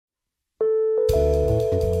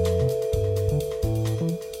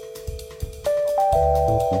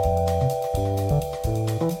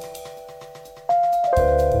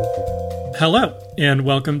Hello, and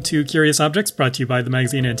welcome to Curious Objects, brought to you by the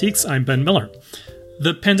magazine Antiques. I'm Ben Miller.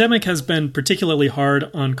 The pandemic has been particularly hard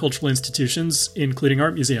on cultural institutions, including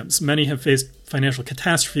art museums. Many have faced financial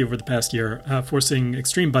catastrophe over the past year, forcing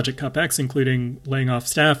extreme budget cutbacks, including laying off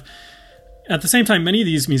staff. At the same time, many of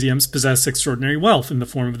these museums possess extraordinary wealth in the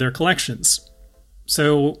form of their collections.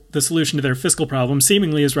 So the solution to their fiscal problem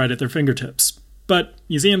seemingly is right at their fingertips. But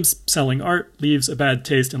museums selling art leaves a bad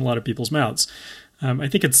taste in a lot of people's mouths. I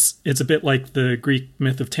think it's a bit like the Greek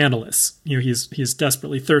myth of Tantalus. He's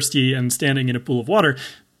desperately thirsty and standing in a pool of water,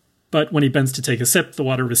 but when he bends to take a sip, the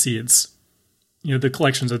water recedes. The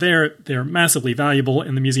collections are there, they're massively valuable,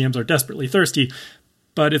 and the museums are desperately thirsty,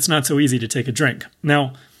 but it's not so easy to take a drink.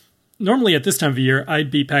 Now, normally at this time of year,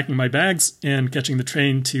 I'd be packing my bags and catching the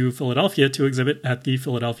train to Philadelphia to exhibit at the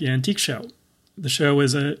Philadelphia Antique Show. The show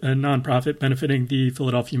is a nonprofit benefiting the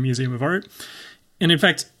Philadelphia Museum of Art. And in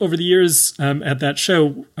fact, over the years at that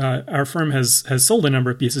show, our firm has sold a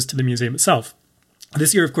number of pieces to the museum itself.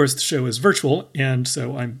 This year, of course, the show is virtual, and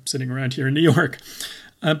so I'm sitting around here in New York.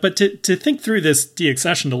 But to think through this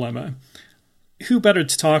deaccession dilemma, who better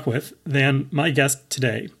to talk with than my guest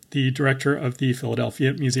today, the director of the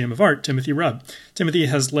Philadelphia Museum of Art, Timothy Rubb. Timothy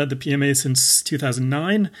has led the PMA since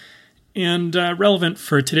 2009, and relevant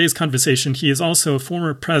for today's conversation, he is also a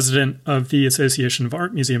former president of the Association of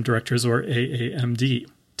Art Museum Directors, or AAMD.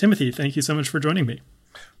 Timothy, thank you so much for joining me.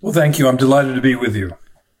 Well, thank you. I'm delighted to be with you.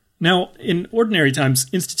 Now, in ordinary times,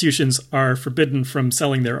 institutions are forbidden from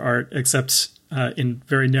selling their art except in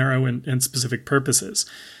very narrow and specific purposes.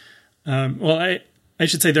 I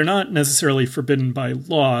should say they're not necessarily forbidden by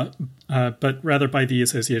law, but rather by the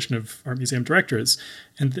Association of Art Museum Directors.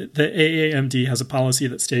 And the AAMD has a policy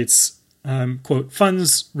that states, quote,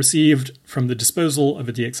 funds received from the disposal of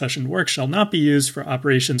a deaccessioned work shall not be used for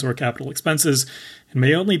operations or capital expenses and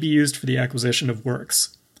may only be used for the acquisition of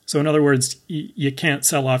works. So in other words, you can't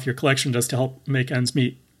sell off your collection just to help make ends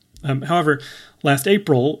meet. However, last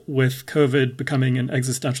April, with COVID becoming an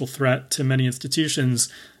existential threat to many institutions,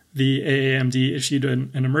 the AAMD issued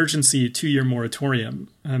an emergency 2-year moratorium,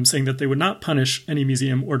 saying that they would not punish any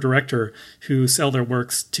museum or director who sell their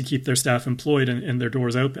works to keep their staff employed and their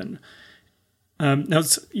doors open. Now,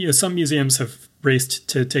 some museums have raced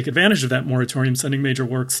to take advantage of that moratorium, sending major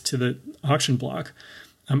works to the auction block.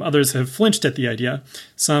 Others have flinched at the idea.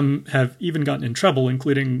 Some have even gotten in trouble,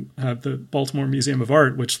 including the Baltimore Museum of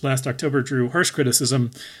Art, which last October drew harsh criticism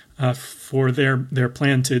for their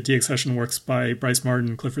plan to deaccession works by Bryce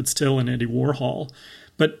Martin, Clifford Still, and Andy Warhol.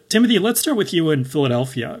 But Timothy, let's start with you in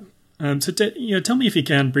Philadelphia. Tell me if you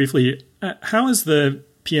can briefly, how has the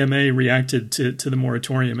PMA reacted to the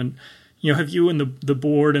moratorium? And have you and the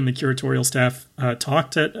board and the curatorial staff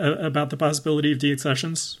talked about the possibility of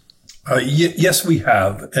deaccessions? Yes, we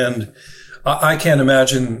have. And I can't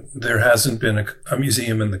imagine there hasn't been a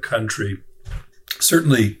museum in the country,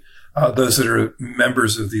 certainly those that are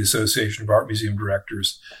members of the Association of Art Museum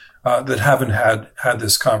Directors, that haven't had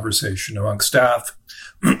this conversation among staff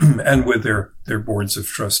and with their boards of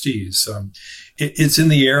trustees. It's in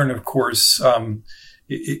the air, and of course,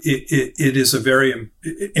 it is a very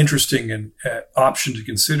interesting option to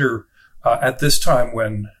consider at this time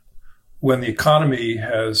when the economy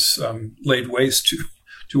has laid waste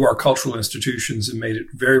to our cultural institutions and made it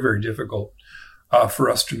very, very difficult for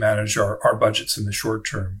us to manage our budgets in the short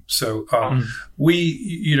term. So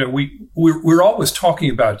we're always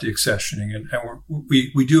talking about deaccessioning, and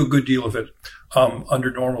we do a good deal of it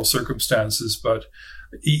under normal circumstances. But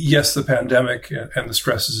yes, the pandemic and the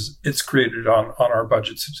stresses it's created on our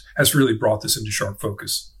budgets has really brought this into sharp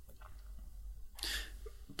focus.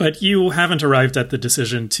 But you haven't arrived at the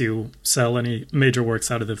decision to sell any major works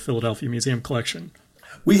out of the Philadelphia Museum collection.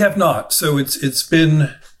 We have not. So it's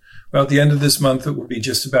been, well, at the end of this month, it will be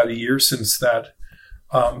just about a year since that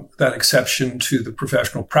exception to the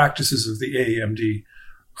professional practices of the AAMD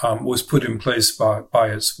was put in place by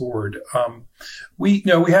its board. We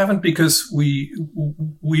haven't, because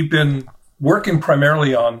we've been working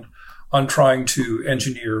primarily on trying to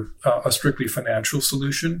engineer a strictly financial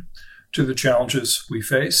solution to the challenges we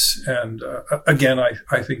face. And again,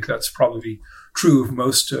 I think that's probably true of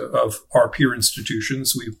most of our peer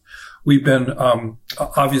institutions. We've been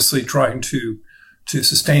obviously trying to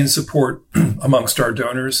sustain support amongst our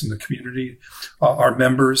donors in the community, our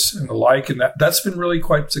members and the like. And that's been really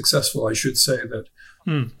quite successful. I should say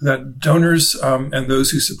that donors and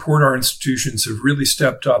those who support our institutions have really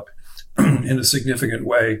stepped up in a significant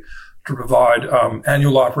way to provide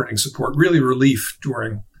annual operating support, really relief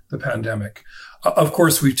during the pandemic. Of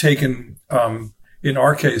course, we've taken, in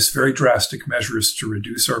our case, very drastic measures to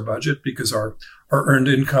reduce our budget, because our earned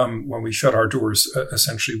income when we shut our doors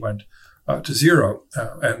essentially went to zero,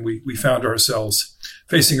 and we found ourselves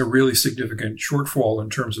facing a really significant shortfall in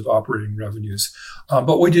terms of operating revenues. But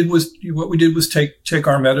what we did was take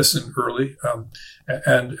our medicine early,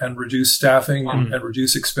 and reduce staffing and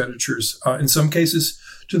reduce expenditures, in some cases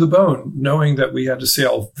to the bone, knowing that we had to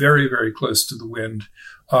sail very, very close to the wind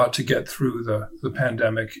to get through the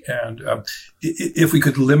pandemic. And if we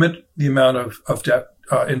could limit the amount of debt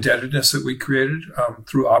indebtedness that we created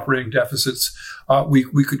through operating deficits,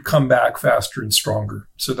 we could come back faster and stronger.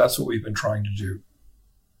 So that's what we've been trying to do.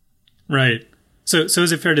 Right. So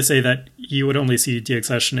is it fair to say that you would only see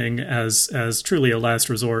deaccessioning as truly a last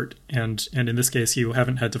resort, and in this case, you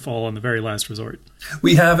haven't had to fall on the very last resort?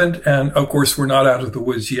 We haven't, and of course, we're not out of the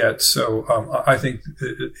woods yet. So I think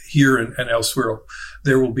here and elsewhere,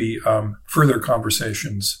 there will be further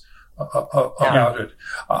conversations about it.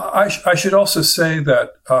 I should also say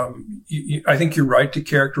that I think you're right to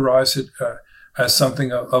characterize it as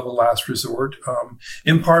something of a last resort,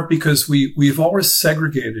 in part because we've always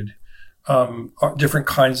segregated different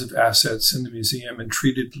kinds of assets in the museum and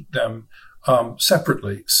treated them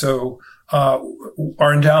separately. So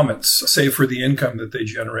our endowments, save for the income that they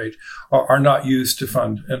generate, are not used to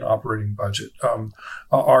fund an operating budget.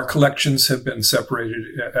 Our collections have been separated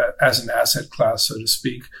as an asset class, so to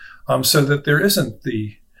speak, so that there isn't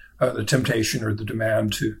the temptation or the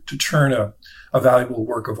demand to turn a valuable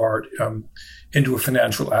work of art into a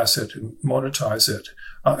financial asset and monetize it.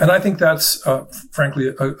 And I think that's,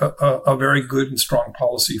 frankly, a very good and strong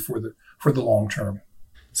policy for the long term.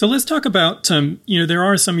 So let's talk about, there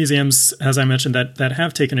are some museums, as I mentioned, that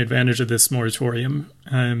have taken advantage of this moratorium.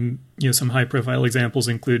 Some high-profile examples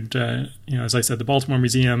include, as I said, the Baltimore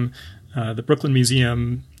Museum, the Brooklyn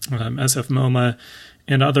Museum, SF MoMA,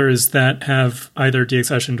 and others that have either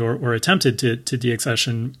deaccessioned or attempted to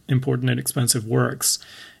deaccession important and expensive works.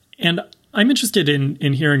 And I'm interested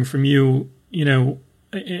in hearing from you,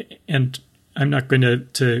 and I'm not going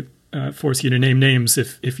to force you to name names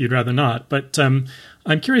if you'd rather not, but I'm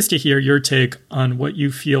curious to hear your take on what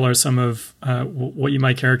you feel are some of what you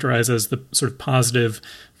might characterize as the sort of positive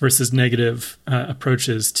versus negative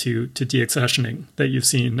approaches to deaccessioning that you've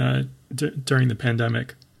seen during the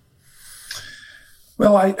pandemic.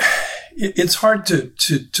 Well, it's hard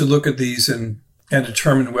to look at these and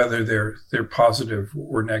determine whether they're positive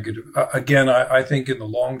or negative. Again, I think in the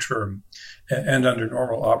long term and under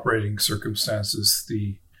normal operating circumstances,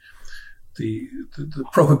 the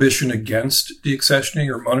prohibition against deaccessioning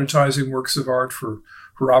or monetizing works of art for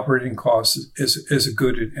operating costs is a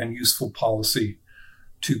good and useful policy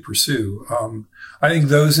to pursue. I think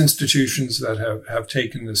those institutions that have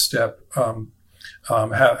taken this step have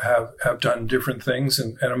done different things,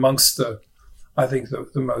 and amongst the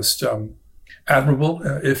most admirable,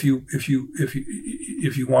 if you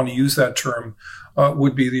want to use that term,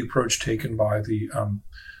 would be the approach taken by the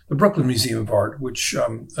Brooklyn Museum of Art, which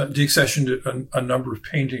deaccessioned a number of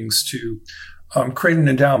paintings to create an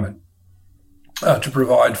endowment to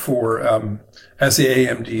provide for, as the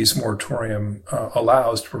AMD's moratorium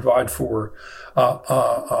allows, to provide for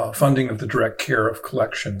funding of the direct care of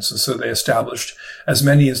collections. And so they established, as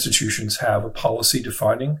many institutions have, a policy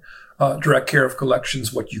defining direct care of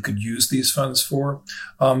collections, what you could use these funds for.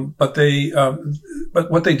 But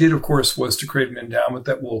what they did, of course, was to create an endowment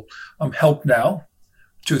that will help now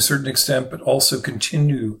to a certain extent, but also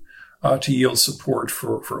continue to yield support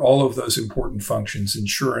for all of those important functions: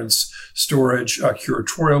 insurance, storage,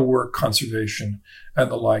 curatorial work, conservation,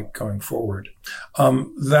 and the like going forward.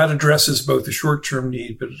 That addresses both the short-term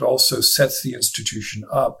need, but it also sets the institution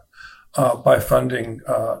up by funding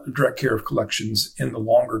direct care of collections in the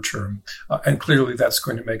longer term. And clearly that's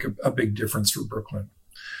going to make a big difference for Brooklyn.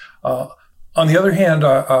 On the other hand,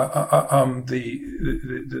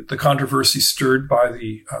 the controversy stirred by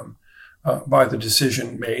the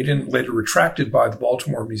decision made and later retracted by the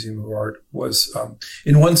Baltimore Museum of Art was,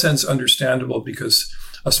 in one sense, understandable because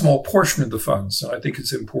a small portion of the funds, and I think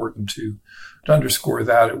it's important to underscore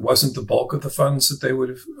that it wasn't the bulk of the funds that they would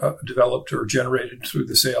have developed or generated through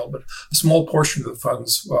the sale, but a small portion of the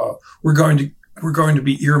funds were going to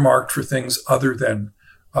be earmarked for things other than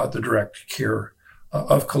the direct care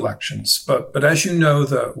of collections. But as you know,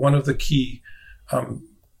 one of the key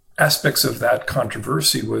aspects of that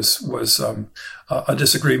controversy was a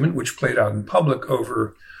disagreement which played out in public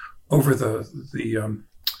over the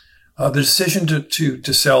decision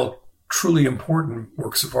to sell truly important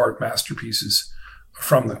works of art, masterpieces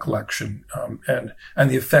from the collection, and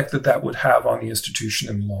the effect that would have on the institution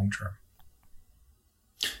in the long term.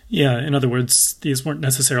 Yeah, in other words, these weren't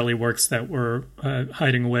necessarily works that were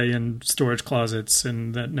hiding away in storage closets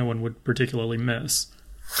and that no one would particularly miss.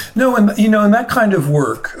 No, and and that kind of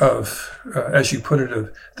work of, as you put it,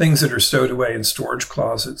 of things that are stowed away in storage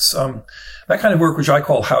closets, that kind of work, which I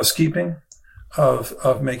call housekeeping,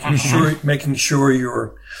 of making sure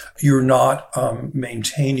you're not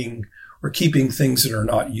maintaining or keeping things that are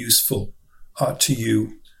not useful to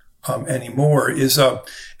you anymore, is a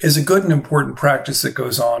good and important practice that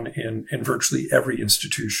goes on in virtually every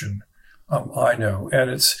institution I know, and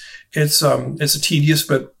it's a tedious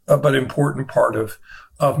but important part of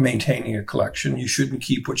maintaining a collection. You shouldn't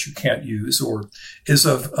keep what you can't use or is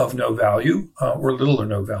of no value or little or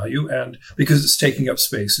no value, and because it's taking up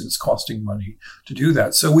space and it's costing money to do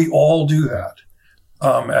that. So we all do that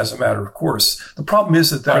as a matter of course. The problem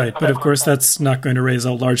is that right, but of course that's not going to raise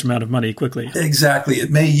a large amount of money quickly. Exactly.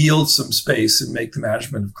 It may yield some space and make the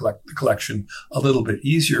management of the collection a little bit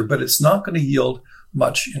easier, but it's not going to yield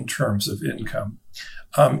much in terms of income.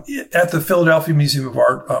 At the Philadelphia Museum of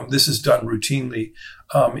Art, this is done routinely,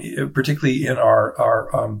 particularly in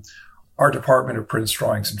our department of prints,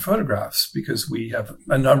 drawings, and photographs, because we have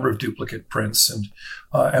a number of duplicate prints,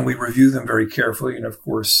 and we review them very carefully. And of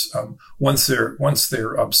course, once they're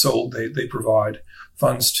sold, they provide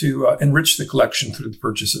funds to enrich the collection through the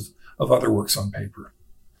purchase of other works on paper.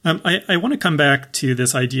 I want to come back to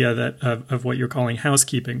this idea that of what you're calling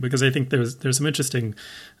housekeeping, because I think there's some interesting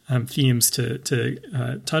themes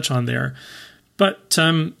to touch on there. But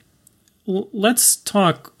let's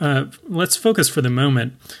focus for the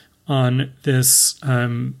moment on this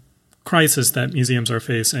crisis that museums are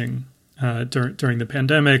facing during the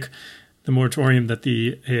pandemic, the moratorium that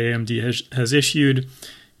the AAMD has issued.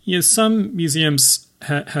 Some museums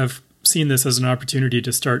have seen this as an opportunity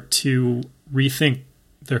to start to rethink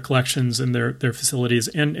their collections and their facilities,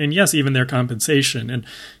 and yes, even their compensation. And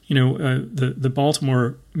the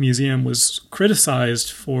Baltimore Museum was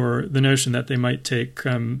criticized for the notion that they might take,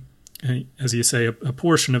 as you say, a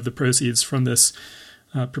portion of the proceeds from this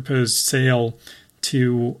proposed sale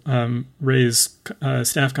to raise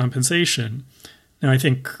staff compensation. Now, I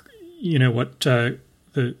think what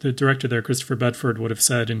the director there, Christopher Bedford, would have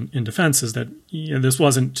said in defense is that this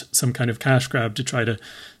wasn't some kind of cash grab to try to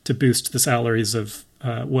boost the salaries of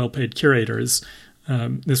well-paid curators.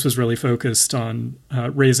 This was really focused on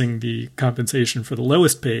raising the compensation for the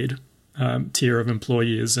lowest paid tier of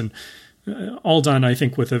employees, and all done, I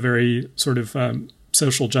think, with a very sort of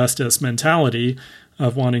social justice mentality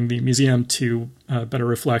of wanting the museum to better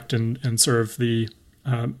reflect and serve the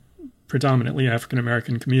predominantly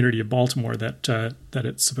African-American community of Baltimore that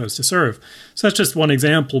it's supposed to serve. So that's just one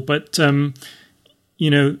example, but one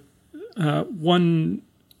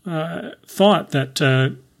thought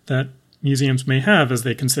that museums may have as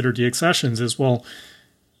they consider deaccessions is, well,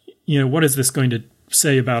 what is this going to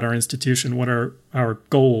say about our institution? What are our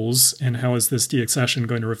goals, and how is this deaccession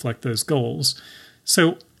going to reflect those goals?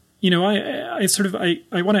 So, I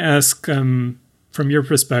want to ask from your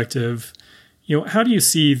perspective, how do you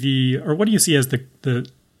see what do you see as the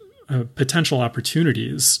potential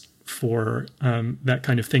opportunities for that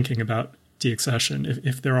kind of thinking about deaccession,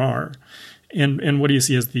 if there are? And what do you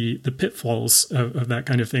see as the pitfalls of that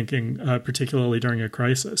kind of thinking, particularly during a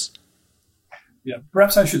crisis? Yeah,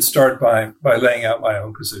 perhaps I should start by laying out my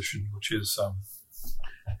own position, which is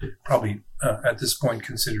probably at this point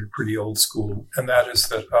considered pretty old school, and that is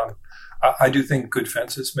that I do think good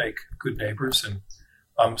fences make good neighbors, and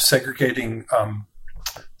segregating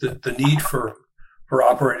the need for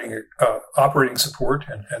operating support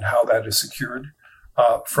and how that is secured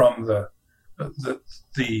from the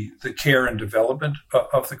care and development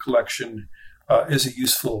of the collection is a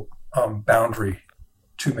useful boundary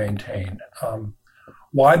to maintain.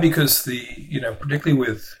 Why? Because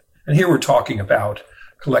particularly and here we're talking about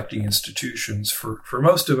collecting institutions. For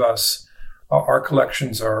most of us, our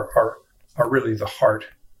collections are really the heart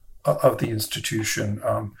of the institution,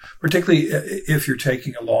 particularly if you're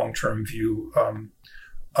taking a long-term view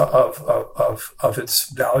of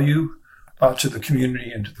its value to the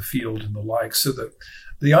community and to the field and the like. So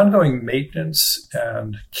the ongoing maintenance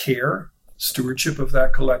and care, stewardship of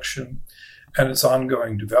that collection, and its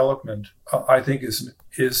ongoing development, I think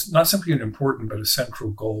is not simply an important but a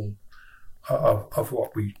central goal of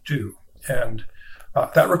what we do. And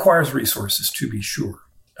that requires resources, to be sure,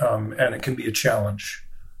 and it can be a challenge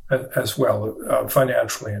as well,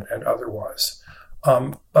 financially and otherwise.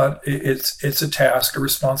 But it's a task, a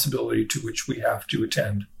responsibility to which we have to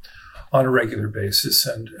attend on a regular basis.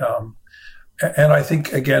 And I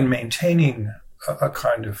think, again, maintaining a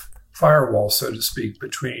kind of firewall, so to speak,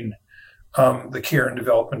 between the care and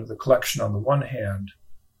development of the collection on the one hand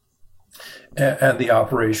and the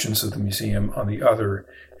operations of the museum on the other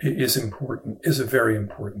is a very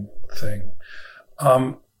important thing.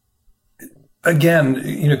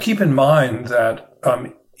 Again, keep in mind that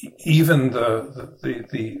even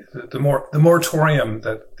the moratorium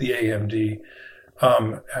that the AMD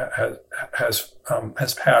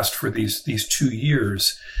has passed for these 2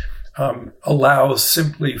 years allows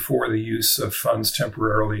simply for the use of funds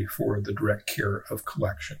temporarily for the direct care of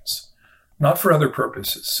collections, not for other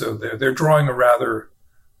purposes. So they're drawing a rather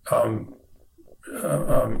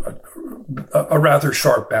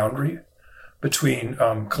sharp boundary between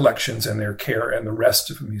collections and their care and the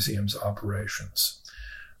rest of a museum's operations.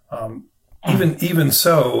 Even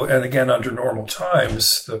so, and again under normal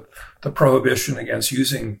times, the prohibition against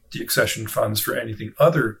using deaccession funds for anything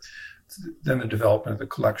other than the development of the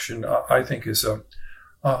collection, I think, is a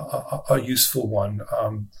useful one.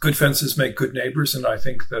 Good fences make good neighbors, and I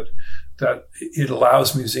think that it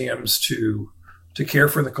allows museums to care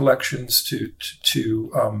for the collections, to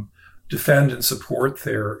defend and support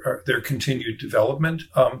their continued development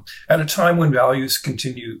at a time when values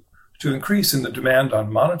continue to increase and the demand on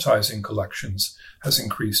monetizing collections has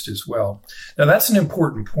increased as well. Now that's an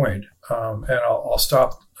important point, and I'll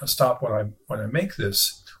stop when I make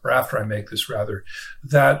this, or after I make this rather,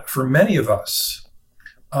 that for many of us,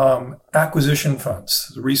 acquisition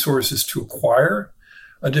funds, the resources to acquire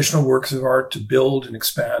additional works of art, to build and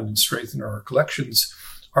expand and strengthen our collections,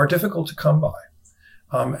 are difficult to come by.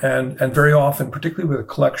 And very often, particularly with a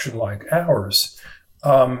collection like ours,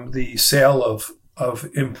 the sale of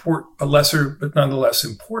lesser but nonetheless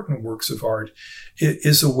important works of art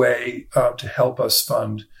is a way to help us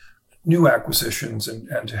fund new acquisitions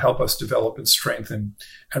and to help us develop and strengthen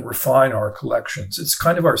and refine our collections. It's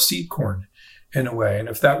kind of our seed corn in a way. And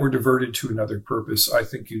if that were diverted to another purpose, I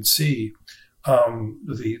think you'd see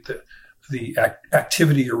the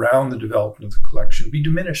activity around the development of the collection be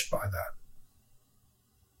diminished by that.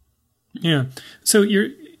 Yeah. So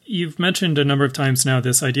you've mentioned a number of times now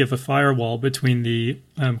this idea of a firewall between the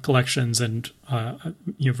collections and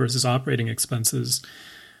versus operating expenses.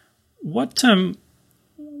 What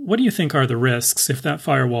do you think are the risks if that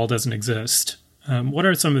firewall doesn't exist? What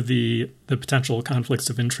are some of the potential conflicts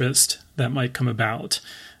of interest that might come about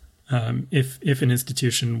if an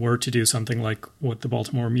institution were to do something like what the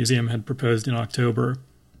Baltimore Museum had proposed in October?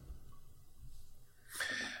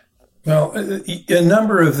 Well, a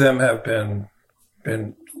number of them have been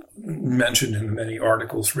mentioned in the many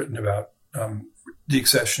articles written about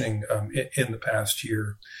deaccessioning in the past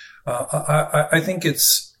year. I think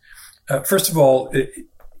it's, first of all,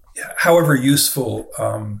 however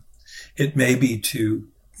useful it may be to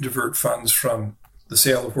divert funds from the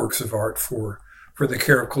sale of works of art for the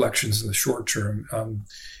care of collections in the short term,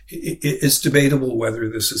 it's debatable whether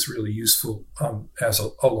this is really useful as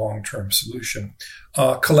a long-term solution.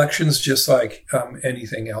 Collections, just like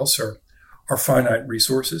anything else, are finite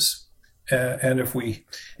resources, and if we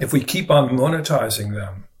keep on monetizing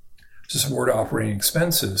them to support operating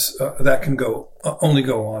expenses, that can only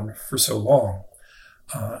go on for so long.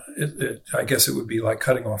 I guess it would be like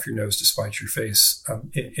cutting off your nose to spite your face,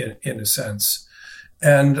 in a sense.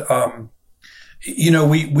 And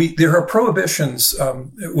there are prohibitions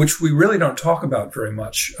which we really don't talk about very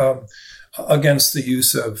much against the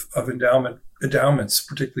use of endowments,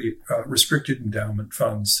 particularly restricted endowment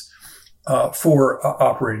funds, for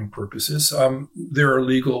operating purposes. There are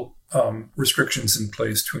legal restrictions in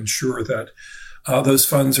place to ensure that those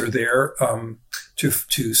funds are there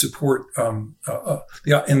to support,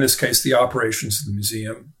 in this case, the operations of the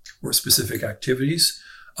museum or specific activities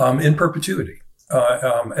in perpetuity.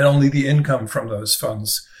 And only the income from those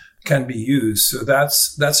funds can be used. So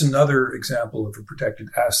that's another example of a protected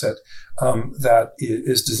asset that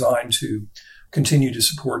is designed to continue to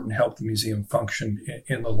support and help the museum function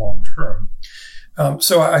in the long term.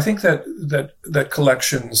 So I think that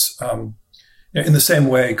collections, in the same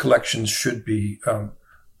way, collections should be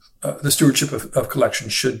the stewardship of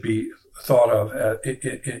collections should be thought of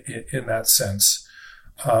in that sense.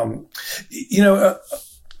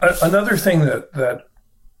 Another thing that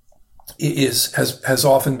has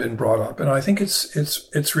often been brought up, and I think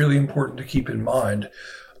it's really important to keep in mind,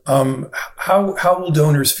 how will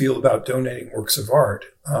donors feel about donating works of art,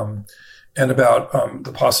 and about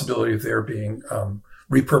the possibility of their being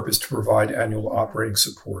repurposed to provide annual operating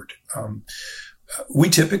support. We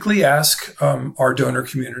typically ask our donor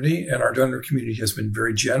community, and our donor community has been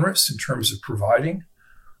very generous in terms of providing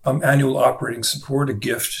annual operating support,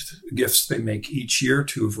 gifts they make each year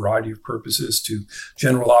to a variety of purposes, to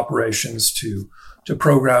general operations, to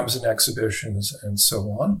programs and exhibitions, and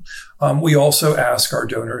so on. We also ask our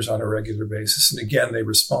donors on a regular basis, and again, they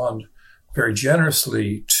respond very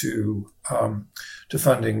generously to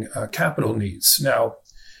funding capital needs. Now,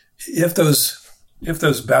 if those if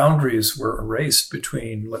those boundaries were erased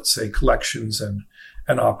between, let's say, collections and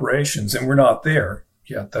operations, and we're not there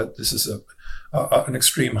yet, that this is an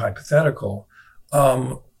extreme hypothetical.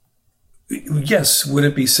 Yes, would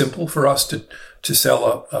it be simple for us to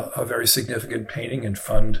sell a very significant painting and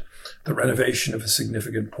fund the renovation of a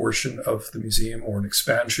significant portion of the museum, or an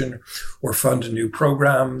expansion, or fund a new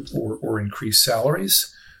program, or increase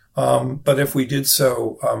salaries? But if we did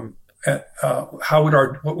so,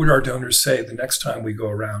 what would our donors say the next time we go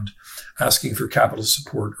around asking for capital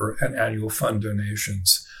support or an annual fund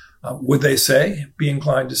donations? Would they be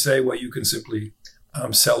inclined to say, well, you can simply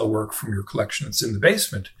sell a work from your collection that's in the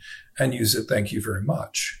basement and use it, thank you very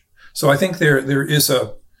much? So I think there is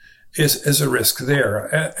a risk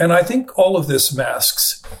there. And I think all of this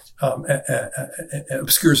masks,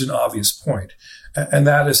 obscures an obvious point. And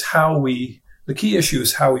that is the key issue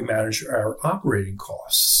is how we manage our operating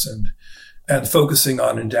costs, and focusing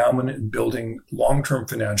on endowment and building long-term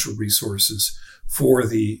financial resources for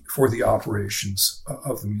the operations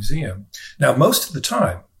of the museum. Now, most of the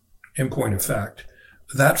time, in point of fact,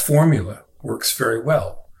 that formula works very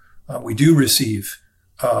well. We do receive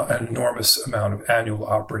an enormous amount of annual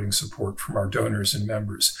operating support from our donors and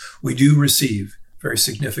members. We do receive very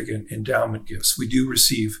significant endowment gifts. We do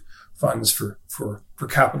receive funds for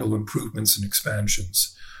capital improvements and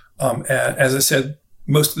expansions. And as I said,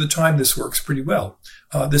 most of the time this works pretty well.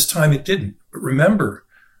 This time it didn't. But remember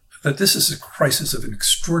that this is a crisis of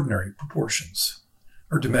extraordinary proportions,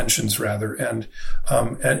 or dimensions rather, and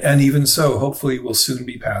even so, hopefully we'll soon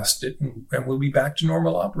be past it, and we'll be back to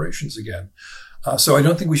normal operations again. So I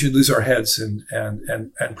don't think we should lose our heads and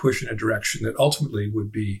push in a direction that ultimately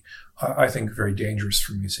would be, I think, very dangerous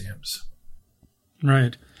for museums.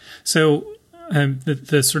 Right. So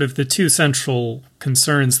the sort of the two central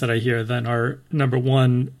concerns that I hear then are, number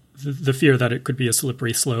one, the fear that it could be a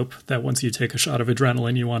slippery slope, that once you take a shot of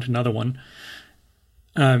adrenaline, you want another one.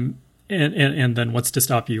 And then what's to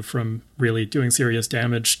stop you from really doing serious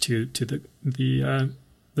damage to the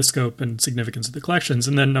scope and significance of the collections?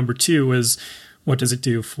 And then number two is, what does it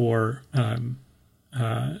do for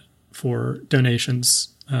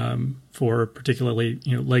donations, for particularly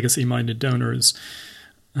legacy-minded donors,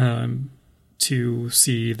 to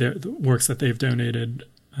see the works that they've donated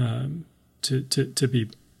to be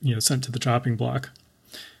sent to the chopping block?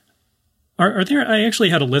 Are there? I actually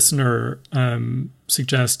had a listener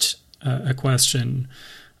suggest a question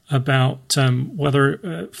about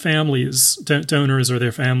whether families, donors or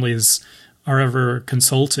their families, are ever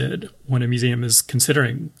consulted when a museum is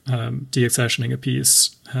considering deaccessioning a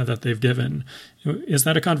piece that they've given. Is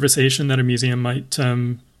that a conversation that a museum might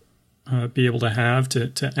be able to have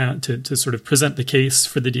to sort of present the case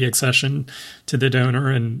for the deaccession to the donor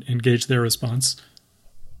and engage their response?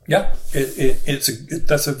 Yeah,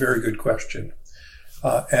 that's a very good question.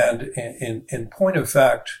 And in point of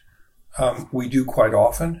fact, we do quite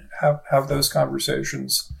often have those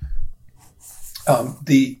conversations.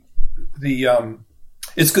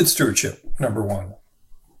 It's good stewardship, number one,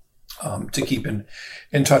 to keep in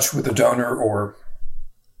touch with a donor or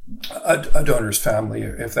a donor's family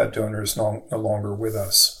if that donor is no longer with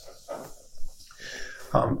us.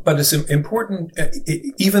 But it's important,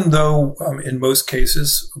 even though in most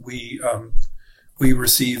cases we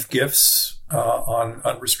receive gifts on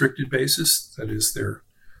unrestricted basis. That is,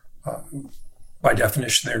 by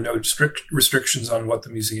definition, there are no strict restrictions on what the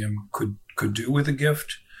museum could do with a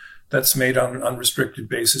gift that's made on an unrestricted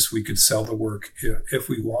basis. We could sell the work if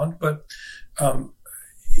we want, but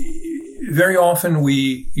very often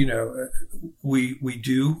we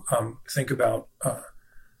do think about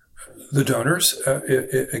the donors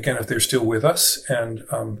again, if they're still with us, and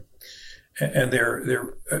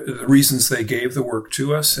the reasons they gave the work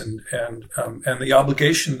to us, and the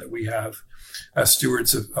obligation that we have as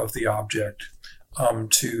stewards of the object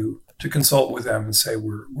to consult with them and say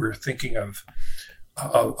we're thinking of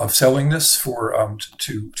selling this for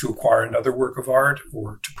to acquire another work of art,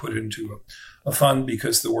 or to put into a fund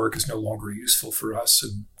because the work is no longer useful for us,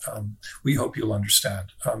 and we hope you'll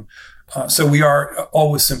understand. So we are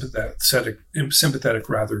always sympathetic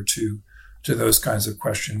rather to those kinds of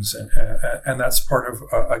questions, and that's part of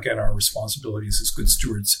again our responsibilities as good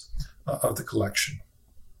stewards of the collection.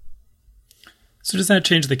 So does that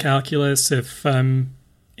change the calculus if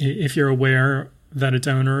you're aware that a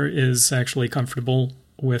donor is actually comfortable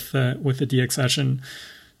with the deaccession?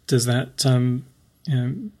 Does that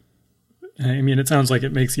I mean, it sounds like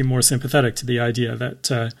it makes you more sympathetic to the idea that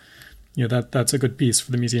that's a good piece for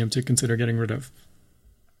the museum to consider getting rid of.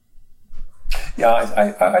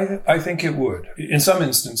 Yeah, I think it would. In some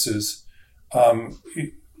instances,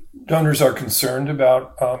 donors are concerned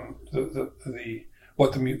about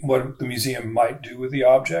what the museum might do with the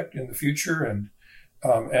object in the future, and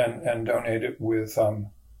donate it with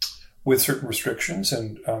certain restrictions,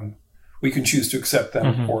 and we can choose to accept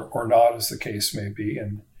them or not, as the case may be.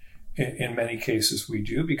 And in many cases, we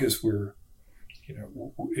do, because we're,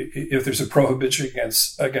 if there's a prohibition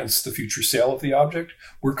against the future sale of the object,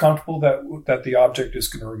 we're comfortable that the object is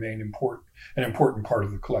going to remain an important part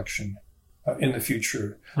of the collection in the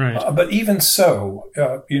future. Right. But even so,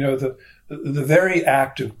 the very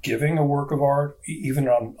act of giving a work of art, even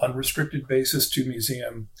on unrestricted basis, to a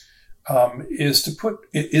museum,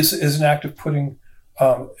 is an act of putting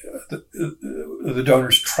the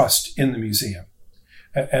donor's trust in the museum,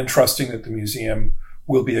 and trusting that the museum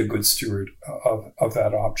will be a good steward of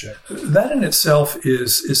that object. That in itself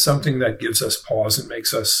is something that gives us pause and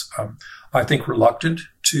makes us, I think, reluctant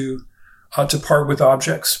to part with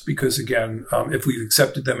objects, because again, if we've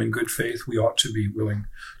accepted them in good faith, we ought to be willing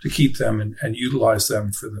to keep them and utilize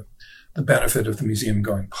them for the benefit of the museum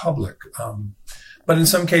going public. But in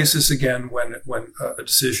some cases, again, when a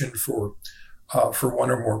decision for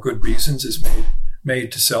one or more good reasons is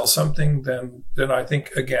made to sell something, then I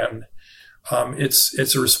think, again,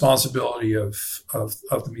 it's a responsibility of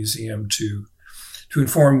the museum to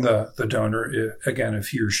inform the donor, again, if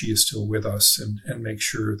he or she is still with us, and make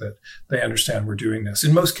sure that they understand we're doing this.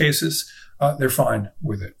 In most cases, they're fine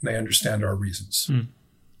with it. They understand our reasons.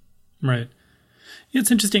 Right. It's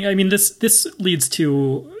interesting. I mean, this leads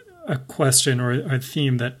to a question or a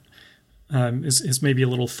theme that is maybe a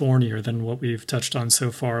little thornier than what we've touched on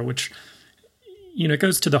so far, which,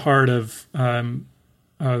 goes to the heart of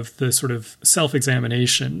the sort of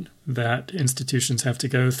self-examination that institutions have to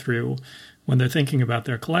go through when they're thinking about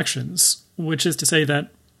their collections, which is to say that,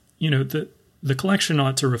 the collection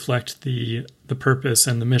ought to reflect the purpose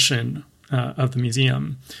and the mission of the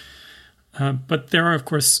museum. But there are, of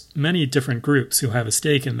course, many different groups who have a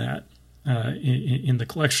stake in that, in the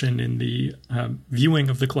collection, in the viewing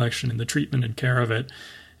of the collection, in the treatment and care of it.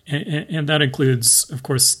 And that includes, of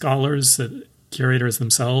course, scholars, curators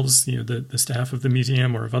themselves, the staff of the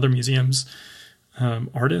museum or of other museums,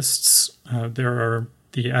 artists. There are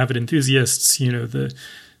the avid enthusiasts,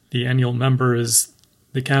 the annual members,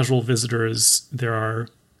 the casual visitors. There are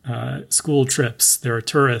school trips. There are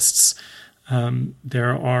tourists.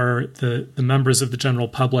 There are the members of the general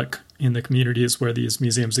public in the communities where these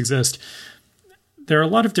museums exist. There are a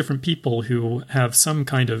lot of different people who have some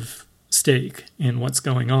kind of stake in what's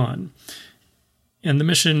going on. And the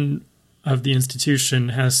mission of the institution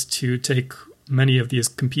has to take many of these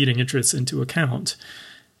competing interests into account.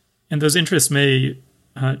 And those interests may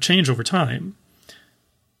change over time.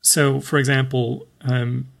 So, for example,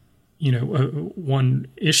 one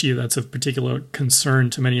issue that's of particular concern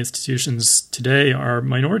to many institutions today are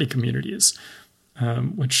minority communities,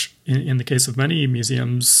 which in the case of many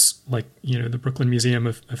museums, like, the Brooklyn Museum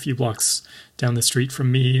a few blocks down the street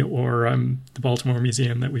from me, or the Baltimore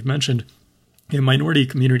Museum that we've mentioned, minority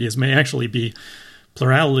communities may actually be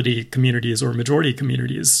plurality communities or majority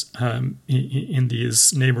communities in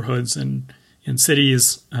these neighborhoods and in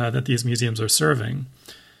cities that these museums are serving.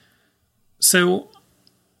 So,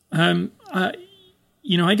 I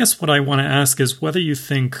guess what I want to ask is whether you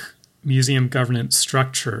think museum governance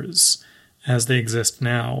structures as they exist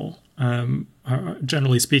now,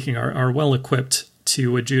 generally speaking, are well equipped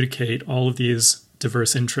to adjudicate all of these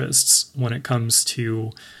diverse interests when it comes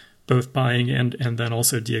to both buying and then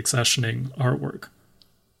also deaccessioning artwork.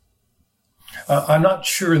 I'm not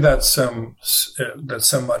sure that's so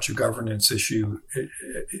much a governance issue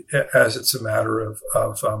as it's a matter of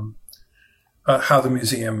how the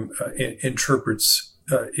museum interprets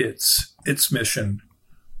its mission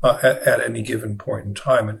at any given point in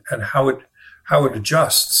time, and how it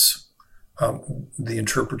adjusts the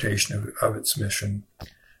interpretation of its mission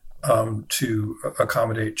to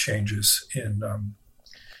accommodate changes in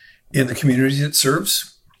the communities it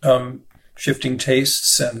serves, shifting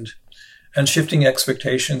tastes and shifting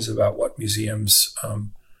expectations about what museums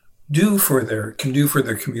can do for their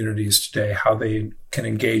communities today, how they can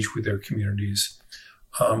engage with their communities,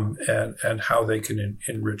 and how they can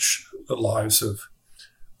enrich the lives of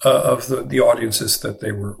the audiences that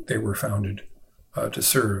they were founded to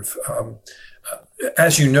serve.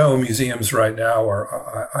 As you know, museums right now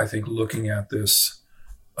are, I think, looking at these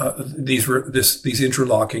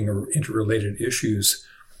interlocking or interrelated issues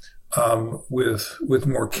with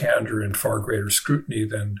more candor and far greater scrutiny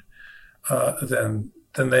than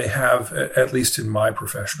they have, at least in my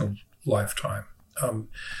professional lifetime. And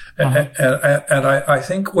I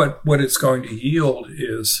think what it's going to yield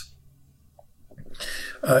is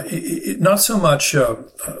not so much a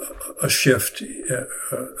shift,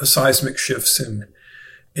 a seismic shifts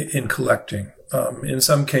in collecting. In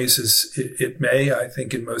some cases, it may. I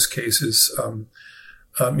think in most cases,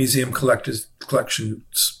 museum collections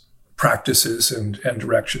practices and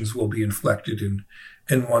directions will be inflected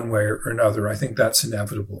in one way or another. I think that's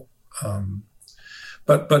inevitable.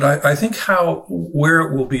 But I think where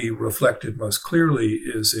it will be reflected most clearly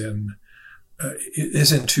is in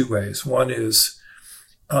two ways. One is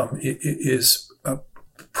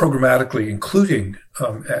programmatically including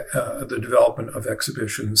the development of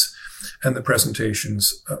exhibitions and the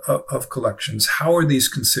presentations of collections. How are these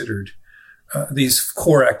considered? These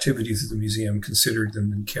core activities of the museum considered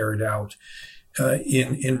and carried out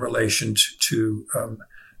in relation to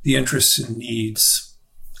the interests and needs,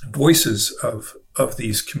 voices of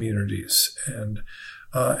these communities, and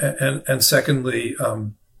secondly,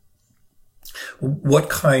 what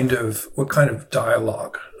kind of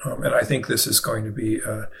dialogue? And I think this is going to be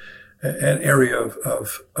an area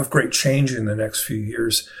of great change in the next few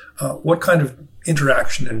years. What kind of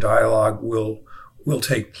interaction and dialogue will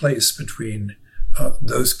take place between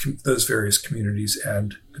those various communities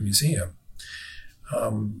and the museum?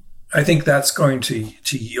 I think that's going to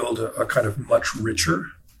yield a kind of much richer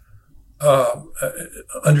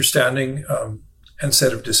understanding and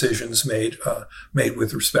set of decisions made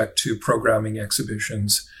with respect to programming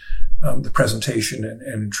exhibitions, the presentation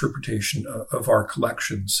and interpretation of our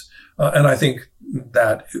collections, and I think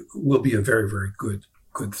that will be a very, very good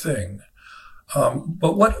thing.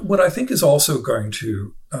 But what I think is also going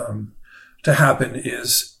to happen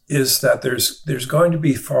is that there's going to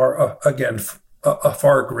be a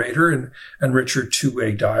far greater and richer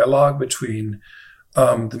two-way dialogue between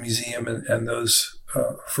the museum and those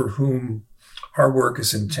for whom our work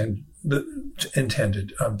is intended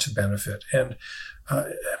to benefit. And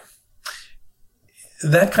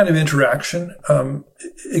that kind of interaction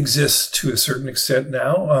exists to a certain extent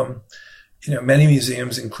now. Many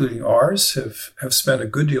museums, including ours, have spent a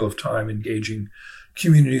good deal of time engaging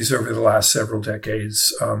communities over the last several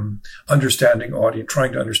decades, trying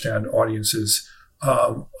to understand audiences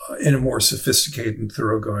in a more sophisticated and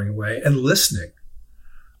thoroughgoing way, and listening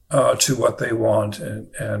to what they want,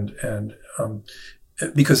 and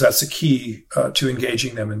because that's the key to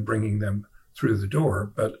engaging them and bringing them through the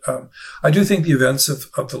door. But I do think the events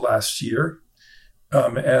of the last year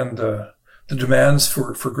and the demands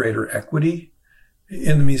for greater equity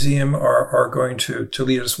in the museum are going to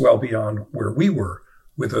lead us well beyond where we were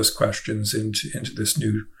with those questions into this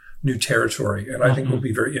new territory, and I think will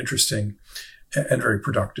be very interesting and very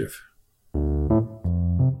productive.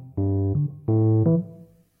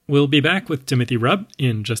 We'll be back with Timothy Rubb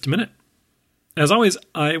in just a minute. As always,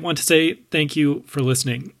 I want to say thank you for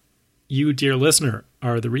listening. You, dear listener,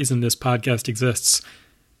 are the reason this podcast exists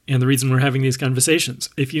and the reason we're having these conversations.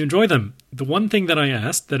 If you enjoy them, the one thing that I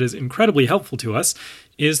ask that is incredibly helpful to us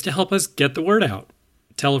is to help us get the word out.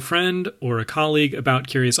 Tell a friend or a colleague about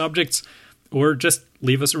Curious Objects, or just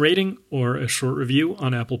leave us a rating or a short review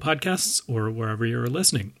on Apple Podcasts or wherever you're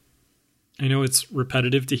listening. I know it's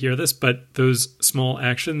repetitive to hear this, but those small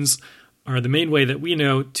actions are the main way that we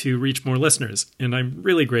know to reach more listeners, and I'm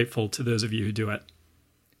really grateful to those of you who do it.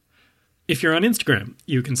 If you're on Instagram,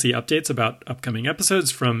 you can see updates about upcoming episodes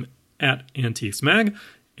from @AntiquesMag,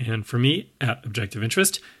 and for me,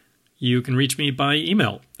 @ObjectiveInterest. You can reach me by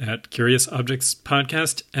email at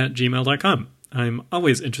curiousobjectspodcast@gmail.com. I'm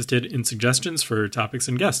always interested in suggestions for topics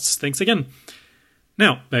and guests. Thanks again.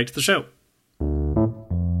 Now, back to the show.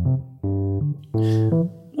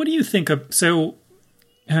 What do you think of, so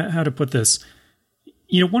how to put this?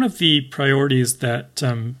 One of the priorities that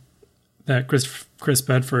Chris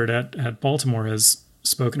Bedford at Baltimore has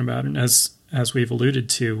spoken about, and as we've alluded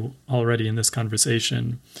to already in this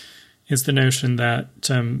conversation, is the notion that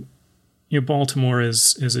Baltimore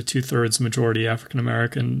is a 2/3 majority African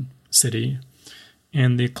American city,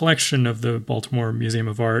 and the collection of the Baltimore Museum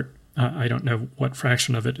of Art, I don't know what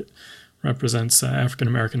fraction of it represents African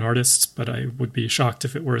American artists, but I would be shocked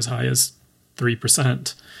if it were as high as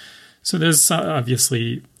 3%. So there's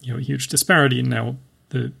obviously a huge disparity. Now,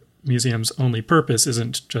 the museum's only purpose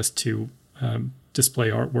isn't just to display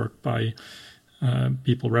artwork by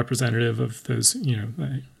people representative of those.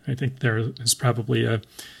 I think there is probably a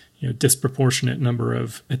disproportionate number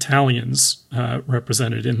of Italians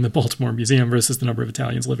represented in the Baltimore Museum versus the number of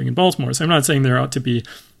Italians living in Baltimore. So I'm not saying there ought to be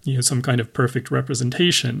some kind of perfect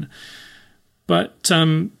representation, but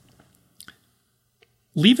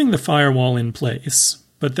leaving the firewall in place,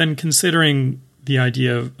 but then considering the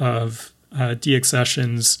idea of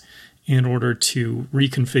deaccessions in order to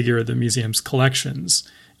reconfigure the museum's collections.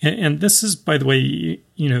 And this is, by the way,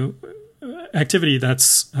 activity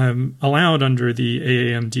that's allowed under the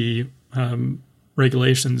AAMD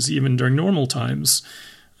regulations even during normal times,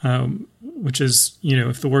 which is,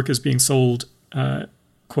 if the work is being sold,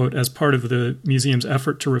 quote, as part of the museum's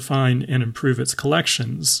effort to refine and improve its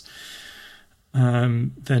collections,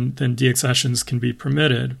 then deaccessions can be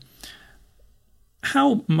permitted.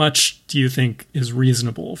 How much do you think is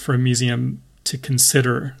reasonable for a museum to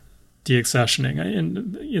consider deaccessioning?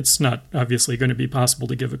 And it's not obviously going to be possible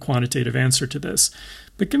to give a quantitative answer to this,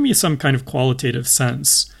 but give me some kind of qualitative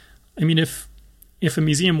sense. I mean, if a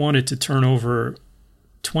museum wanted to turn over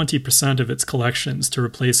 20% of its collections to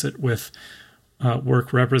replace it with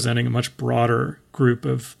work representing a much broader group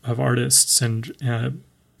of artists and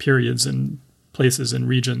periods and places and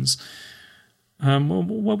regions,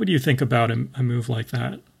 what would you think about a move like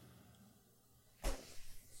that?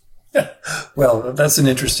 Well, that's an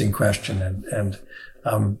interesting question, and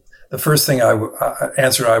the first thing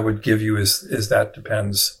answer I would give you is that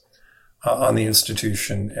depends on the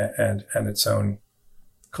institution and its own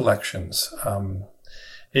collections.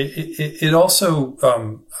 It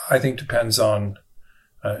also, I think, depends on,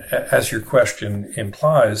 as your question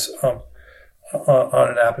implies, on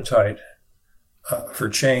an appetite for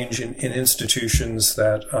change in institutions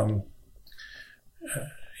that,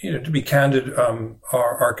 to be candid,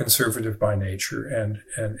 are conservative by nature and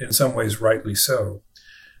in some ways rightly so.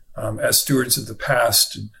 As stewards of the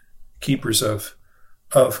past, keepers of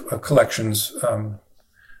collections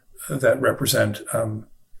that represent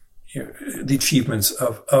the achievements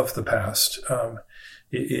of the past.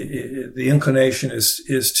 The inclination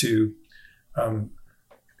is to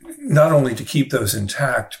not only to keep those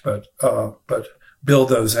intact, but build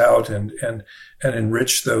those out and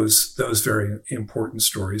enrich those very important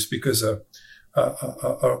stories, because it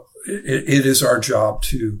is our job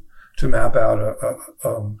to map out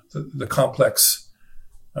the complex,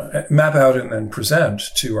 map out and then present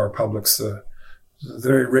to our publics the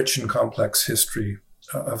very rich and complex history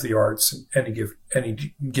of the arts in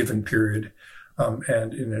any given period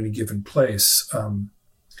and in any given place. And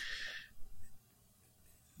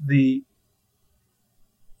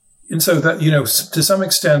so that, to some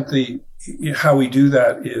extent, how we do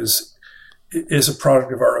that is a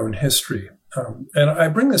product of our own history. And I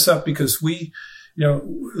bring this up because the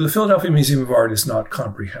Philadelphia Museum of Art is not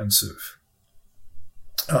comprehensive.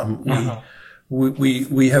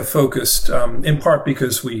 We have focused, in part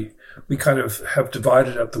because we kind of have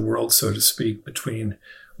divided up the world, so to speak,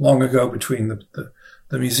 long ago between the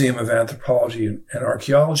Museum of Anthropology and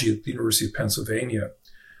Archaeology at the University of Pennsylvania,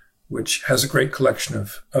 which has a great collection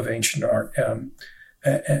of ancient art,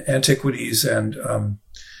 antiquities and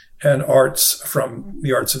arts from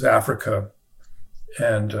the arts of Africa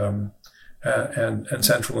and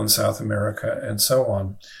Central and South America and so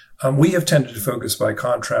on. We have tended to focus, by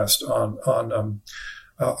contrast, on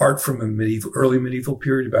art from the early medieval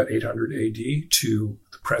period, about 800 AD to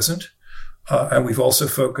the present, and we've also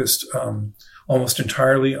focused almost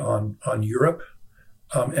entirely on Europe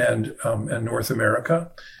and North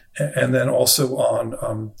America. And then also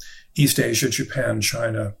on East Asia, Japan,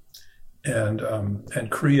 China, and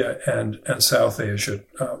Korea, and South Asia,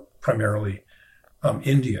 primarily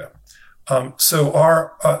India.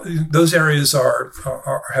 So those areas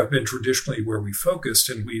have been traditionally where we focused,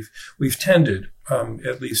 and we've tended,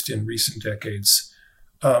 at least in recent decades,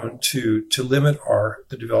 to limit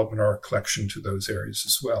the development of our collection to those areas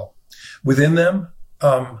as well. Within them,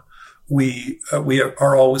 we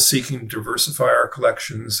are always seeking to diversify our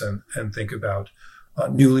collections and think about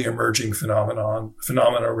newly emerging phenomena, or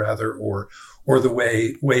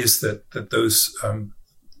the ways that those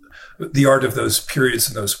the art of those periods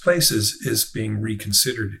and those places is being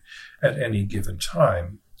reconsidered at any given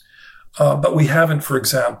time. But we haven't, for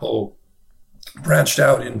example, branched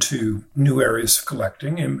out into new areas of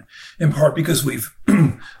collecting, in part because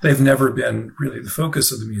they've never been really the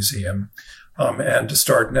focus of the museum. And to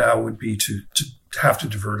start now would be to have to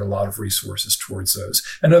divert a lot of resources towards those.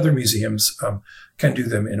 And other museums can do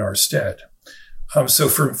them in our stead. So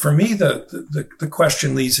for me, the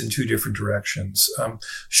question leads in two different directions.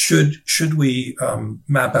 Should we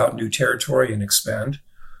map out new territory and expand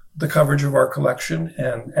the coverage of our collection?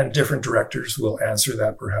 And different directors will answer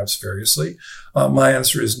that perhaps variously. My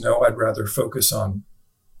answer is no. I'd rather focus on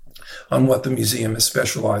what the museum has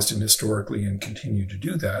specialized in historically and continue to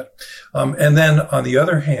do that. And then on the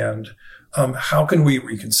other hand, how can we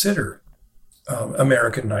reconsider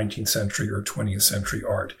American 19th century or 20th century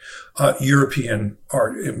art, European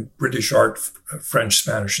art, British art, French,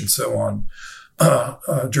 Spanish, and so on,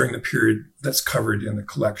 during the period that's covered in the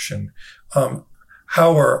collection?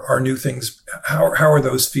 How are new things, how are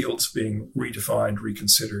those fields being redefined,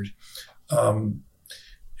 reconsidered?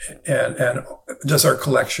 and does our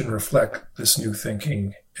collection reflect this new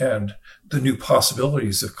thinking and the new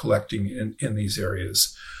possibilities of collecting in these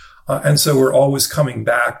areas? And so we're always coming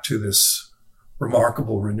back to this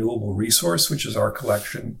remarkable renewable resource, which is our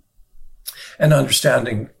collection, and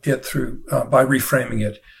understanding it through by reframing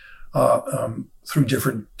it through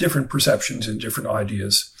different perceptions and different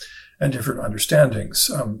ideas and different understandings.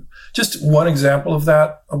 Just one example of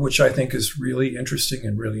that, which I think is really interesting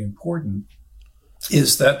and really important,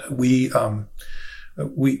 is that we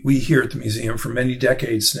here at the museum for many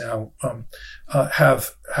decades now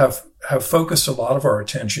have focused a lot of our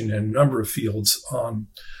attention in a number of fields on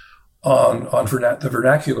the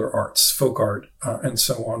vernacular arts, folk art, and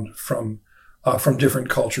so on from different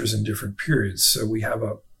cultures and different periods. So we have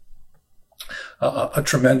a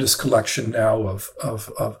tremendous collection now of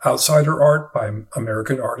outsider art by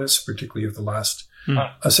American artists, particularly of the last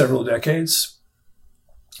several decades.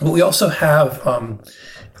 But we also have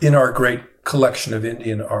in our great collection of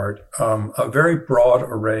Indian art a very broad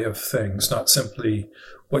array of things, not simply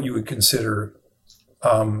what you would consider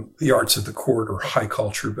the arts of the court or high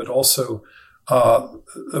culture, but also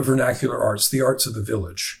the vernacular arts, the arts of the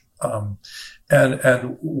village.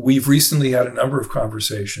 And we've recently had a number of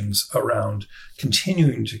conversations around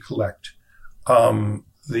continuing to collect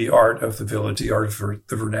the art of the village, the art of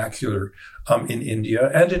the vernacular in India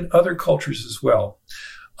and in other cultures as well.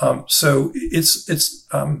 So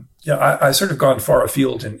I sort of gone far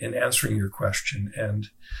afield in answering your question, and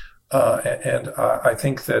I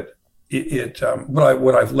think that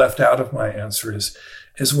what I've left out of my answer is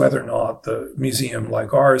whether or not the museum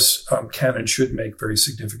like ours can and should make very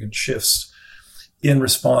significant shifts in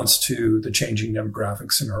response to the changing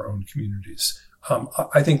demographics in our own communities.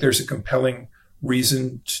 I think there's a compelling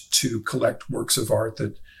reason to collect works of art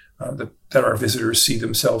that our visitors see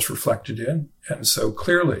themselves reflected in, and so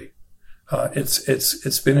clearly,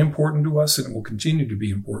 it's been important to us, and it will continue to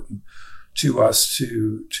be important to us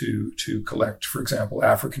to collect, for example,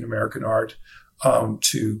 African American art,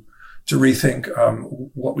 to rethink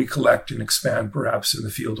what we collect and expand, perhaps in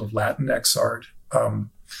the field of Latinx art,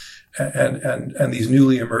 and these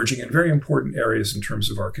newly emerging and very important areas in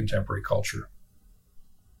terms of our contemporary culture.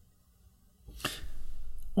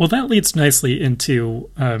 Well, that leads nicely into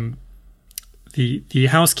the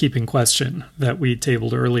housekeeping question that we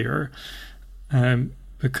tabled earlier,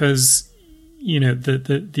 because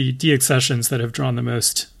the deaccessions that have drawn the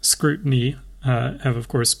most scrutiny have, of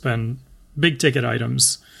course, been big ticket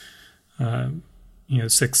items,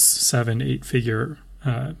 6, 7, 8 figure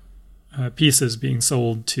pieces being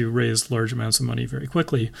sold to raise large amounts of money very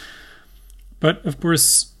quickly. But of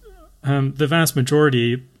course, the vast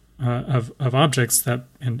majority of objects that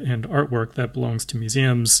and artwork that belongs to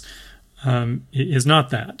museums is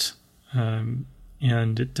not that.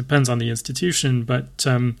 And it depends on the institution, but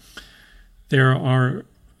there are,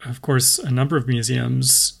 of course, a number of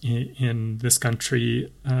museums in this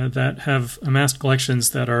country that have amassed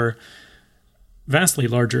collections that are vastly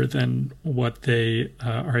larger than what they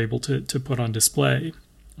are able to put on display.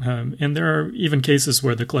 And there are even cases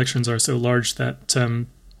where the collections are so large that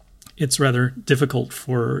it's rather difficult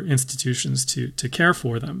for institutions to care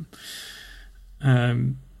for them.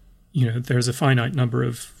 There's a finite number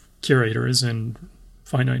of curators and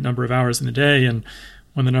finite number of hours in the day, and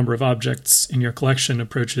when the number of objects in your collection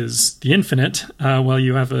approaches the infinite,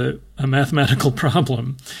 you have a mathematical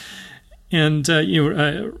problem. And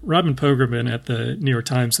Robin Pogrebin at the New York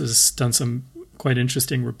Times has done some quite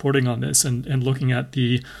interesting reporting on this and looking at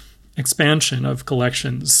the expansion of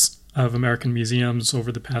collections of American museums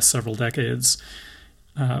over the past several decades,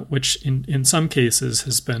 which in some cases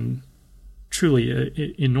has been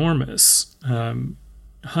truly enormous,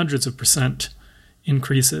 hundreds of percent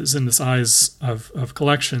increases in the size of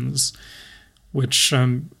collections, which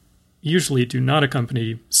usually do not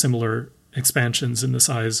accompany similar expansions in the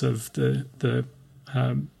size of the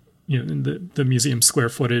museum square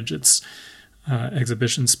footage, its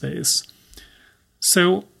exhibition space.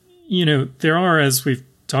 So, there are, as we've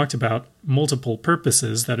talked about, multiple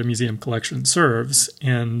purposes that a museum collection serves,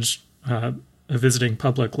 and a visiting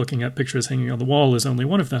public looking at pictures hanging on the wall is only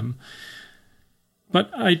one of them. But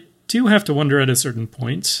I do have to wonder at a certain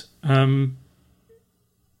point,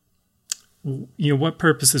 what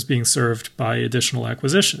purpose is being served by additional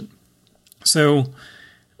acquisition? So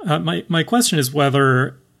my question is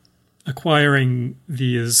whether acquiring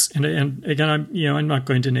these, and again, I'm not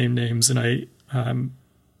going to name names, and I'm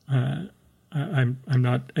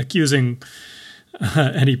not accusing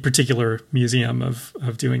any particular museum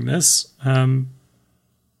of doing this,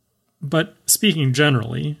 but speaking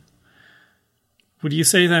generally, would you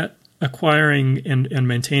say that acquiring and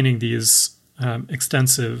maintaining these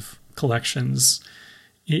extensive collections.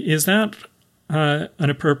 Is that an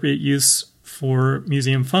appropriate use for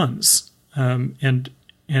museum funds? And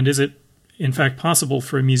is it, in fact, possible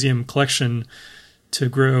for a museum collection to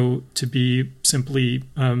grow to be simply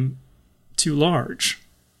too large?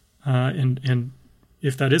 And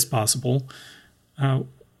if that is possible,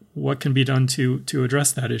 what can be done to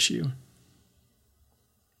address that issue?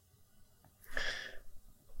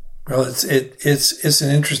 Well, it's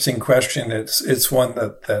an interesting question. It's one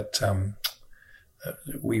that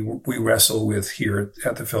we wrestle with here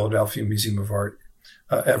at the Philadelphia Museum of Art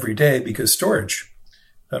every day, because storage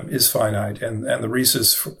is finite, and the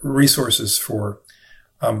resources for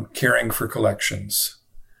caring for collections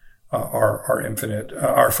are infinite,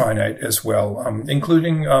 are finite as well,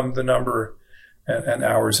 including the number and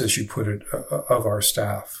hours, as you put it, of our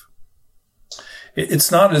staff.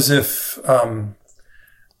 It's not as if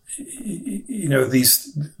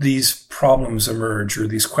these problems emerge, or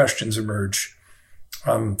these questions emerge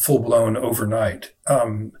full blown overnight.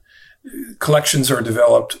 Collections are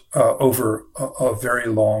developed over a very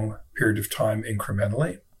long period of time,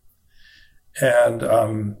 incrementally,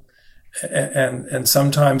 and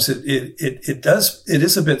sometimes it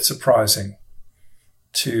is a bit surprising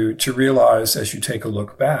to realize, as you take a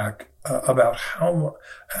look back, about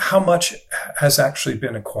how much has actually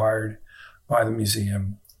been acquired by the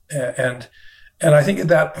museum. And I think at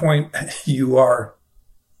that point, you are,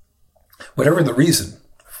 whatever the reason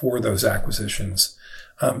for those acquisitions,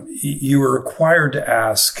 you are required to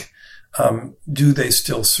ask, do they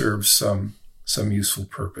still serve some useful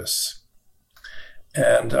purpose?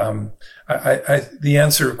 And the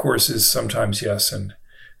answer, of course, is sometimes yes and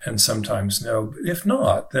sometimes no. But if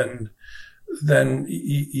not, then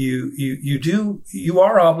you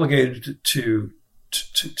are obligated to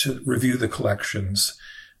review the collections.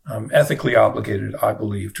 Ethically obligated, I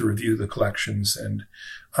believe, to review the collections and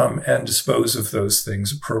dispose of those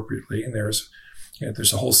things appropriately. And there's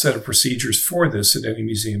a whole set of procedures for this at any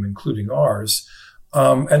museum, including ours,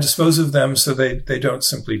 and dispose of them so they don't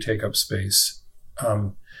simply take up space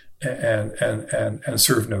and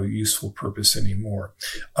serve no useful purpose anymore.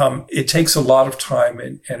 It takes a lot of time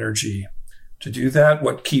and energy to do that.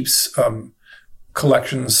 What keeps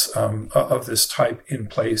collections of this type in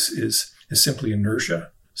place is simply inertia.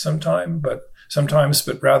 But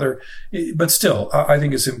still, I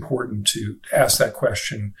think it's important to ask that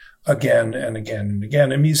question again and again and again.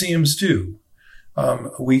 And museums do.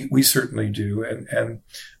 We certainly do. And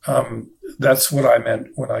that's what I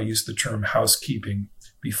meant when I used the term housekeeping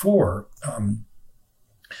before.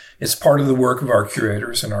 It's part of the work of our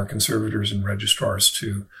curators and our conservators and registrars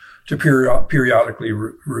to periodically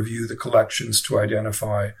review the collections, to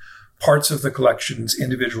identify parts of the collections,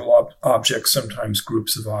 individual objects, sometimes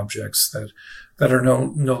groups of objects that are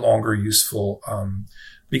no longer useful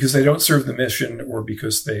because they don't serve the mission, or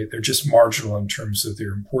because they're just marginal in terms of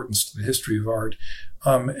their importance to the history of art,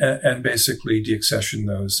 and basically deaccession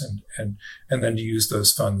those and then to use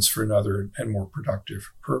those funds for another and more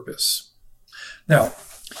productive purpose. Now,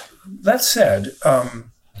 that said,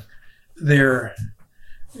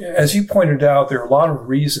 as you pointed out, there are a lot of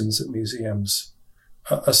reasons that museums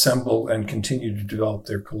assemble and continue to develop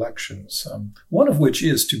their collections. One of which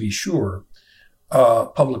is, to be sure,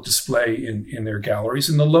 public display in their galleries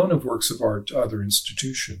and the loan of works of art to other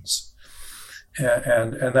institutions,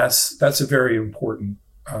 and that's a very important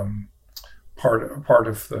part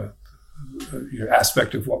of the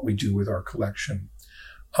aspect of what we do with our collection.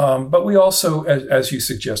 But we also, as you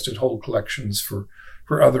suggested, hold collections for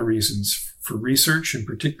other reasons, for research, and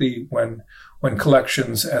particularly when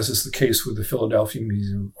collections, as is the case with the Philadelphia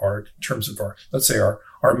Museum of Art, in terms of let's say our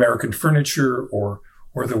American furniture, or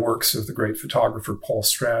the works of the great photographer Paul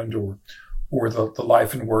Strand, or the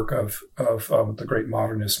life and work of the great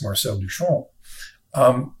modernist Marcel Duchamp.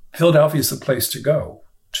 Philadelphia is the place to go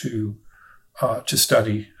to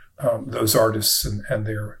study those artists and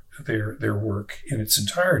their work in its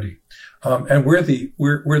entirety, and we're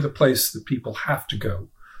the place that people have to go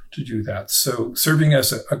to do that. So, serving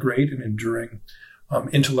as a great and enduring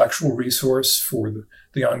intellectual resource for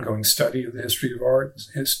the ongoing study of the history of art,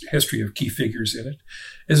 history of key figures in it,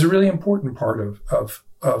 is a really important part of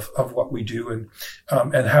what we do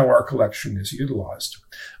and how our collection is utilized.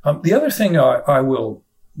 The other thing I will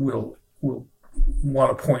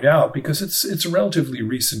want to point out, because it's a relatively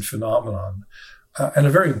recent phenomenon and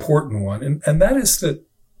a very important one, and that is that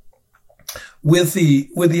with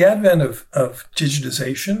the advent of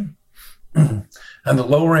digitization and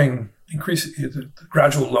the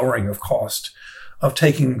gradual lowering of cost of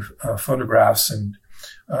taking photographs and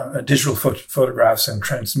digital photographs and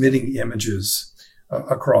transmitting images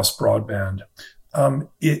across broadband.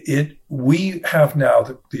 We have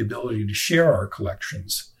now the ability to share our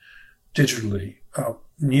collections digitally,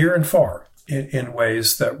 near and far, in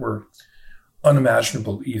ways that were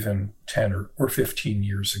unimaginable even 10 or 15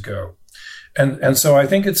 years ago. And so I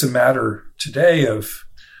think it's a matter today of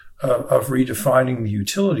redefining the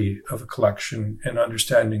utility of a collection and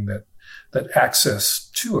understanding that access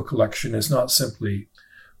to a collection is not simply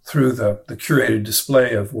through the curated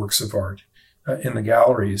display of works of art in the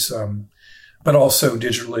galleries, but also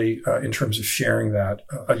digitally in terms of sharing that,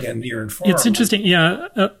 again, near and far. It's interesting. Yeah.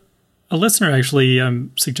 A listener actually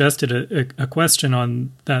suggested a question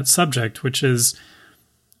on that subject, which is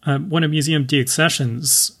when a museum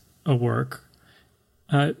deaccessions a work,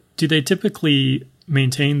 do they typically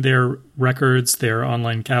maintain their records, their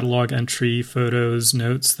online catalog entry, photos,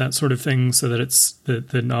 notes, that sort of thing, so that it's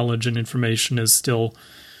the knowledge and information is still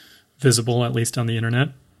visible, at least on the internet?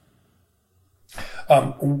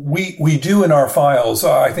 We do in our files.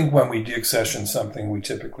 I think when we deaccession something, we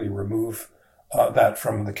typically remove that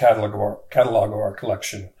from the catalog of our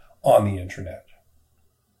collection on the internet.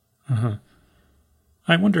 Uh-huh.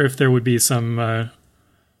 I wonder if there would be some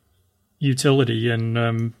utility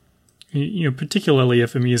in, particularly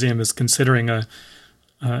if a museum is considering a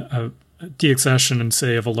deaccession, and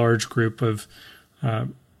say, of a large group of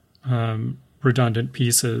redundant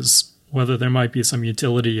pieces, whether there might be some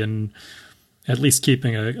utility in at least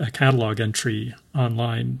keeping a catalog entry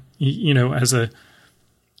online.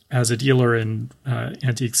 As a dealer in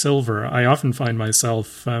antique silver, I often find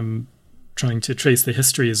myself trying to trace the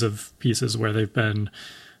histories of pieces, where they've been,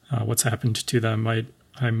 what's happened to them. I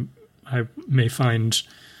may find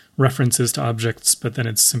references to objects, but then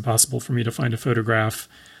it's impossible for me to find a photograph.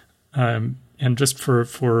 And just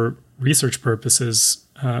for research purposes,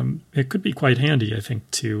 it could be quite handy, I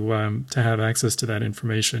think, to have access to that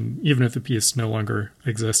information, even if the piece no longer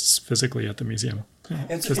exists physically at the museum.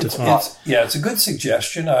 It's a good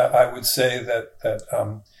suggestion. I would say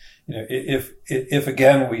that if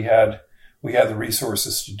again we had the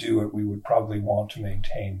resources to do it, we would probably want to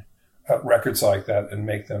maintain records like that and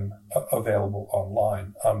make them available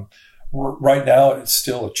online. Right now, it's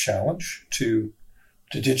still a challenge to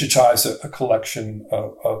digitize a collection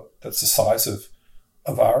of that's the size of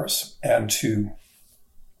ours, and to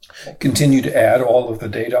continue to add all of the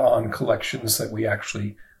data on collections that we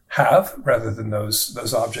actually have, rather than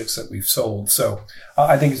those objects that we've sold. So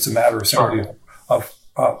I think it's a matter simply of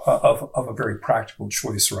a very practical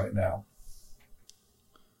choice right now.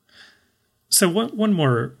 So one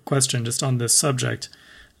more question just on this subject.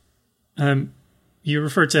 You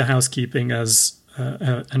refer to housekeeping as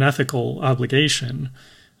an ethical obligation.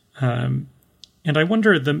 And I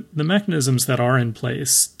wonder the mechanisms that are in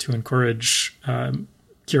place to encourage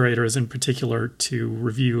curators in particular to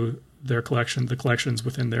review the collections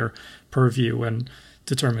within their purview, and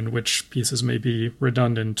determine which pieces may be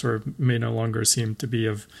redundant or may no longer seem to be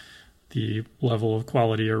of the level of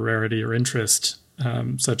quality or rarity or interest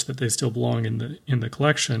such that they still belong in the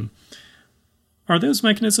collection. Are those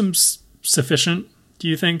mechanisms sufficient, do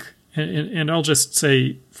you think? And I'll just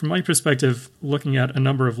say, from my perspective, looking at a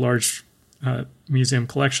number of large museum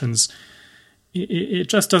collections, it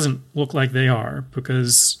just doesn't look like they are,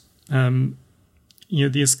 because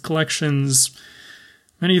these collections,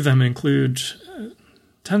 many of them include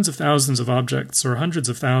tens of thousands of objects or hundreds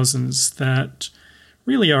of thousands that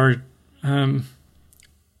really are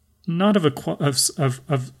not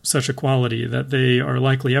of such a quality that they are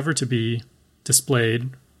likely ever to be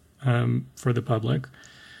displayed for the public,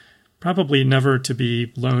 probably never to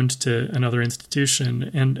be loaned to another institution,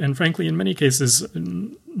 and frankly, in many cases,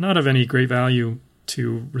 not of any great value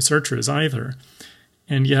to researchers either.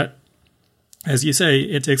 And yet, as you say,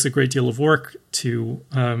 it takes a great deal of work to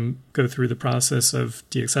go through the process of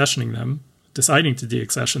deaccessioning them, deciding to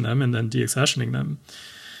deaccession them, and then deaccessioning them.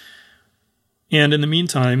 And in the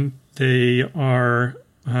meantime, they are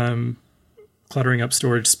cluttering up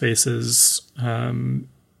storage spaces.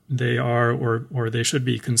 They are, or they should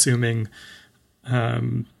be, consuming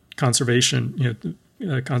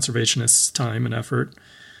conservationists' time and effort.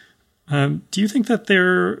 Do you think that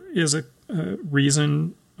there is a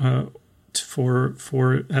reason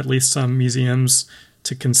for at least some museums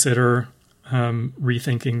to consider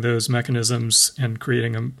rethinking those mechanisms and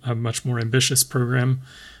creating a much more ambitious program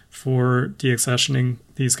for deaccessioning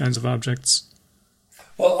these kinds of objects?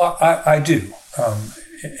 Well, I do.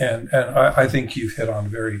 And I think you've hit on a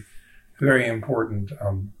very, very important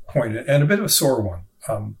point, and a bit of a sore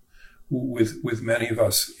one with many of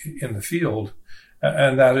us in the field,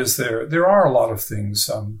 and that is there are a lot of things,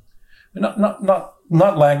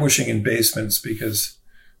 not languishing in basements, because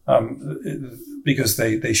because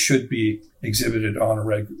they should be exhibited on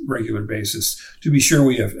a regular basis. To be sure,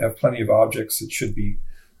 we have plenty of objects that should be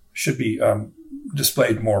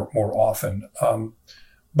displayed more often.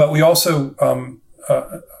 But we also,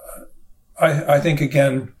 I think,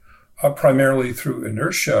 again, primarily through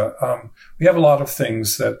inertia, we have a lot of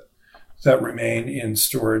things that remain in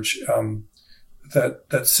storage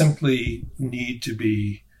that simply need to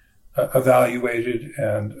be evaluated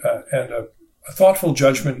and a thoughtful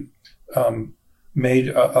judgment made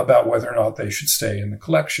about whether or not they should stay in the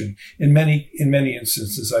collection. In many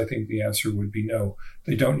instances, I think the answer would be no.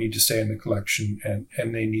 They don't need to stay in the collection,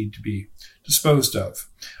 and they need to be disposed of.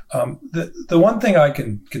 The one thing I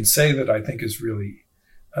can say that I think is really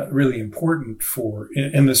important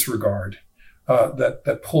in this regard,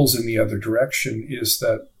 that pulls in the other direction, is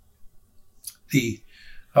that the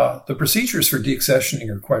procedures for deaccessioning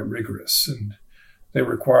are quite rigorous, and they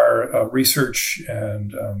require research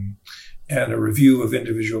and a review of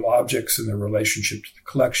individual objects and their relationship to the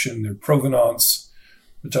collection, their provenance,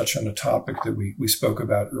 to touch on a topic that we spoke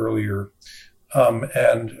about earlier, and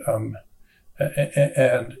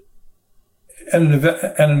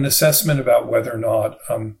an assessment about whether or not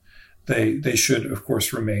they should, of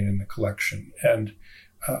course, remain in the collection. And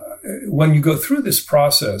when you go through this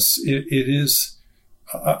process,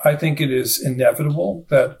 I think it is inevitable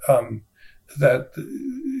that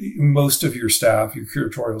most of your staff, your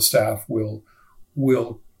curatorial staff, will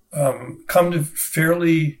come to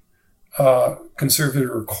fairly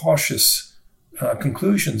conservative or cautious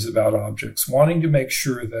conclusions about objects, wanting to make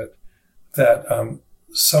sure that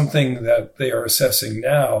something that they are assessing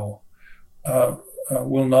now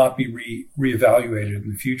will not be reevaluated in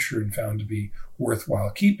the future and found to be worthwhile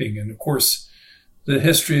keeping. And of course, the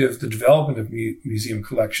history of the development of museum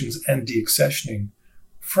collections and deaccessioning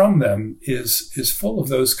from them is full of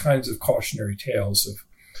those kinds of cautionary tales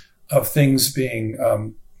of things being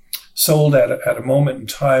sold at a moment in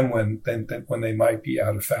time when they might be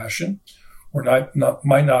out of fashion or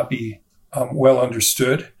might not be well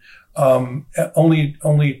understood, only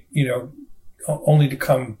to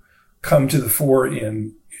come to the fore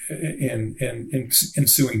in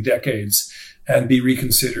ensuing decades and be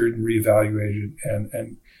reconsidered and reevaluated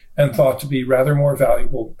and thought to be rather more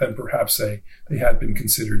valuable than perhaps they had been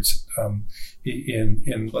considered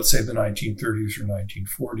in let's say the 1930s or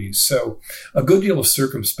 1940s. So a good deal of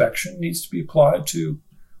circumspection needs to be applied to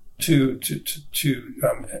the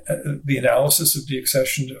analysis of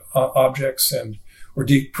deaccessioned objects or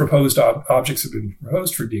proposed objects have been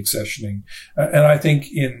proposed for deaccessioning, and I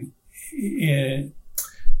think in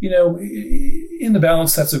the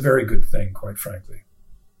balance, that's a very good thing, quite frankly.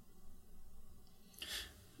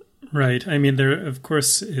 Right. I mean, there, of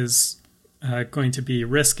course, is going to be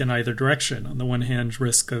risk in either direction. On the one hand,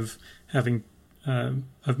 risk of making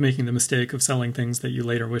the mistake of selling things that you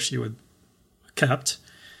later wish you had kept,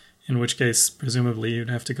 in which case, presumably, you'd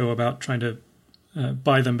have to go about trying to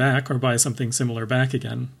buy them back or buy something similar back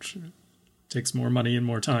again, which takes more money and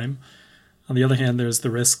more time. On the other hand, there's the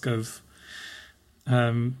risk of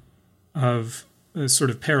sort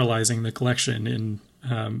of paralyzing the collection in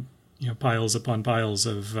piles upon piles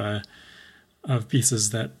of pieces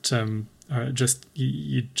that are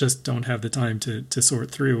you just don't have the time to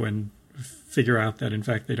sort through and figure out that in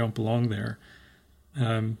fact they don't belong there.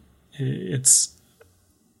 I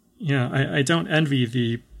don't envy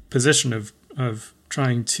the position of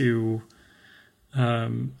trying to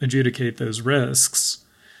adjudicate those risks.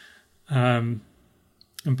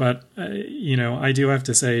 But I do have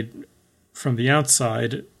to say, from the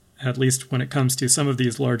outside, at least when it comes to some of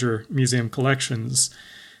these larger museum collections,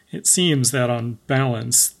 it seems that on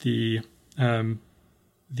balance, the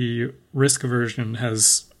risk aversion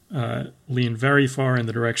has leaned very far in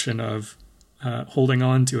the direction of holding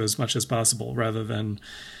on to as much as possible rather than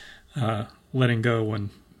letting go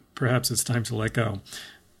when perhaps it's time to let go.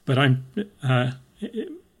 But I'm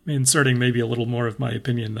inserting maybe a little more of my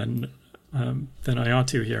opinion than I ought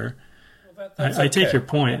to here. Well, I take your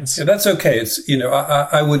points. Yeah, that's okay. It's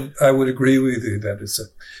I would agree with you that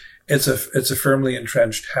it's a firmly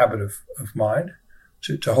entrenched habit of mine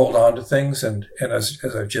to hold on to things, and as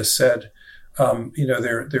I've just said,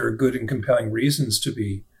 there are good and compelling reasons to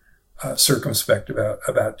be circumspect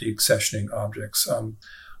about deaccessioning objects. On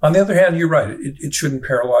the other hand, you're right. It shouldn't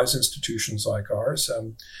paralyze institutions like ours.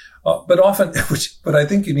 But often, what I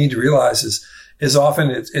think you need to realize is often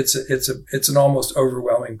it's an almost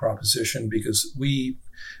overwhelming proposition, because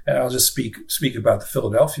and I'll just speak about the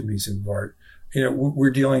Philadelphia Museum of Art. We're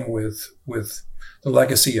dealing with the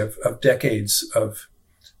legacy of decades of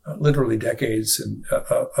literally decades and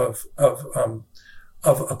of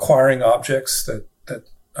acquiring objects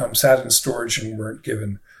sat in storage and weren't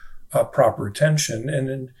given proper attention.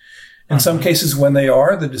 And in some cases, when they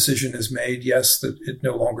are, the decision is made, yes, that it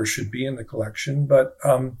no longer should be in the collection. But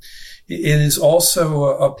it is also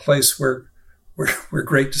a place where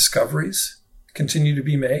great discoveries continue to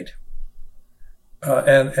be made.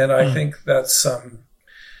 And I think that's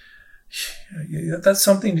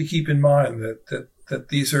something to keep in mind, that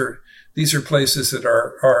these are places that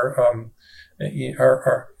are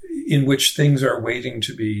in which things are waiting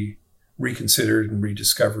to be reconsidered and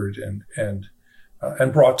rediscovered and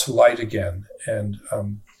brought to light again. And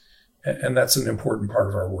that's an important part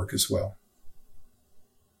of our work as well.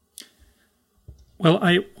 Well,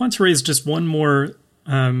 I want to raise just one more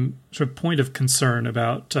sort of point of concern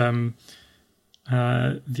about the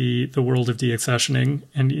world of deaccessioning,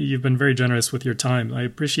 and you've been very generous with your time. I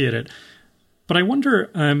appreciate it. But I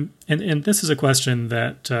wonder, and this is a question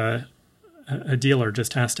that a dealer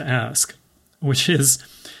just has to ask, which is,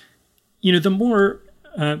 the more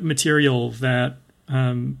material that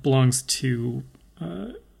belongs to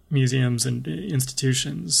museums and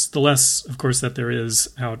institutions, the less, of course, that there is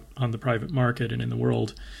out on the private market and in the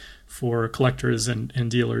world for collectors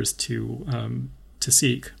and dealers to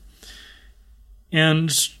seek.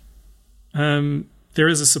 And there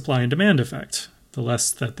is a supply and demand effect. The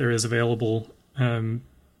less that there is available in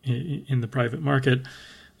the private market,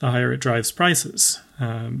 the higher it drives prices.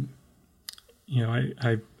 I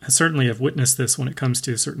certainly have witnessed this when it comes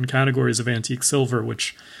to certain categories of antique silver,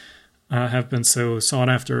 which have been so sought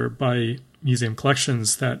after by museum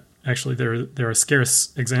collections that actually there are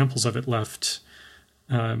scarce examples of it left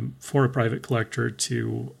for a private collector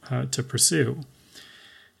to pursue.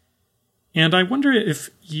 And I wonder if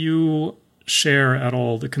you share at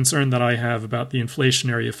all the concern that I have about the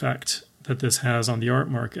inflationary effect that this has on the art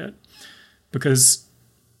market, because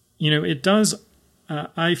it does,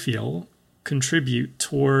 I feel, contribute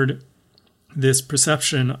toward this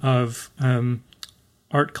perception of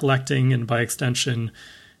art collecting, and by extension,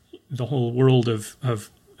 the whole world of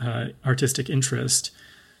artistic interest,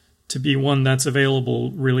 to be one that's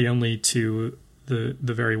available really only to the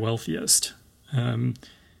very wealthiest.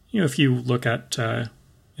 If you look at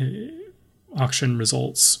auction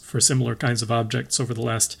results for similar kinds of objects over the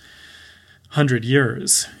last 100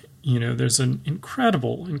 years, there's an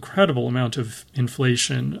incredible amount of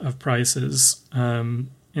inflation of prices. And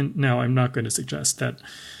now I'm not going to suggest that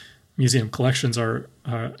museum collections are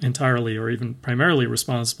entirely or even primarily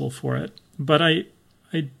responsible for it, but I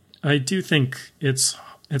do think it's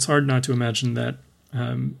hard not to imagine that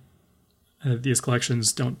these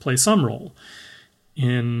collections don't play some role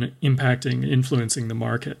in impacting, influencing the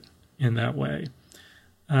market in that way.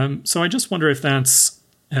 So I just wonder if that's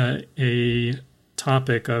a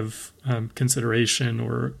topic of consideration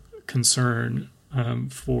or concern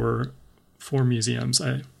for museums.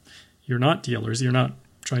 You're not dealers. You're not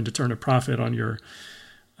trying to turn a profit on your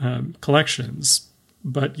collections,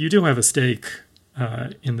 but you do have a stake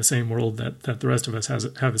in the same world that the rest of us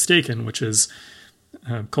have a stake in, which is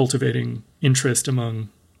cultivating interest among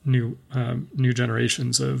new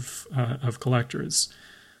generations of collectors.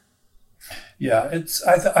 Yeah,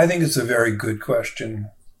 I think it's a very good question,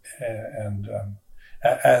 and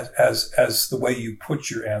as the way you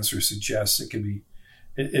put your answer suggests, it can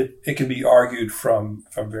be argued from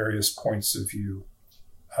various points of view.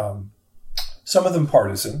 Some of them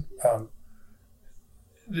partisan.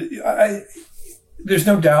 There's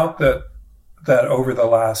no doubt that over the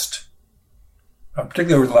last,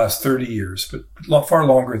 particularly over the last 30 years, but far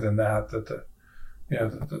longer than that,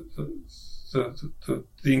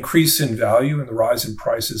 the increase in value and the rise in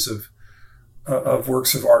prices of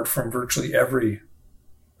works of art from virtually every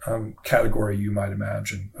category you might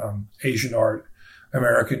imagine: Asian art,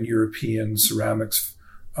 American, European, ceramics,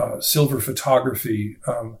 silver photography.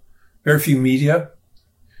 Very few media,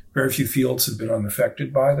 very few fields have been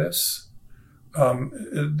unaffected by this.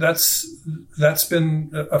 That's been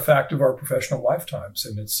a fact of our professional lifetimes,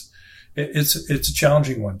 and it's a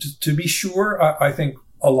challenging one. To be sure, I think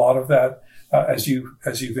a lot of that, as you've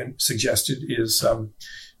suggested, is a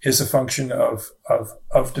function of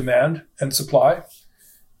demand and supply,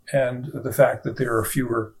 and the fact that there are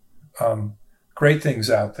fewer great things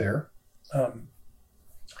out there.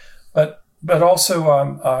 But also,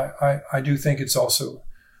 I do think it's also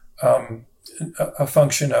a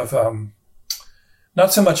function of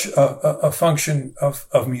not so much a function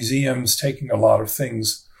of museums taking a lot of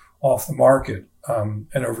things off the market, and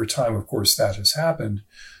over time, of course, that has happened.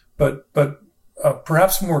 But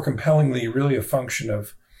perhaps more compellingly, really a function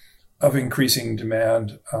of increasing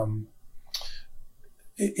demand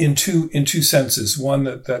in two senses. One,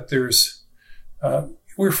 that there's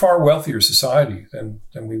we're a far wealthier society than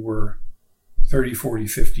we were 30, 40,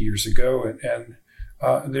 50 years ago. And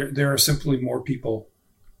there are simply more people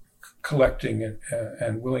collecting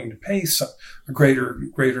and willing to pay greater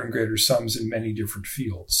and greater sums in many different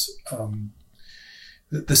fields.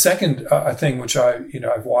 The second thing, which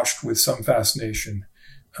I've watched with some fascination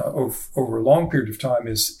over a long period of time,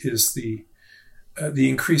 is the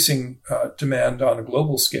increasing demand on a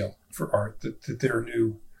global scale for art. That there are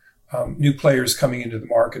new players coming into the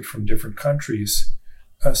market from different countries,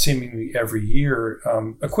 seemingly every year,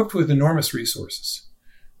 equipped with enormous resources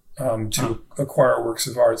to acquire works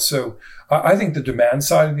of art. So I think the demand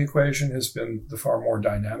side of the equation has been the far more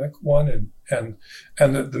dynamic one, and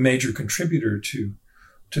the major contributor to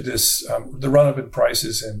this, the run up in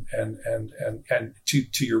prices and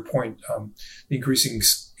to your point, the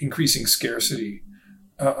increasing scarcity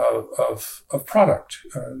of product,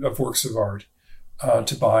 of works of art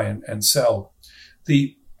to buy and sell.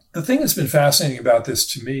 The thing that's been fascinating about this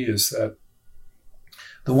to me is that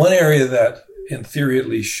the one area that, in theory at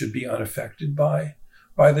least, should be unaffected by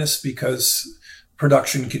this, because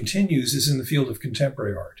production continues, is in the field of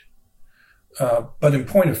contemporary art. But in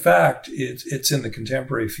point of fact, it's in the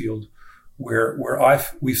contemporary field where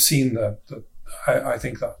we've seen I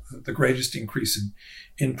think the greatest increase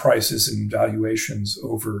in prices and valuations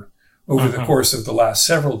over the course of the last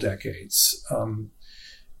several decades.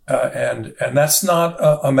 And that's not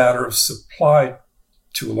a matter of supply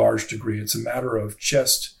to a large degree. It's a matter of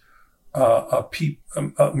just a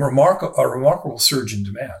remarkable surge in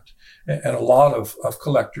demand, and a lot of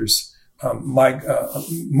collectors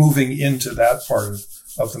moving into that part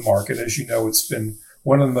of the market. As you know, it's been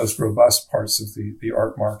one of the most robust parts of the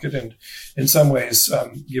art market, and in some ways,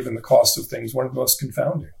 given the cost of things, one of the most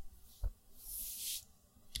confounding.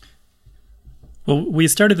 Well, we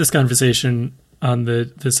started this conversation on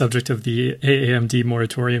the subject of the AAMD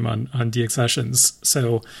moratorium on deaccessions.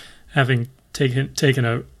 So, having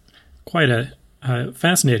taken quite a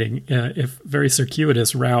fascinating, if very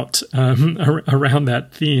circuitous route around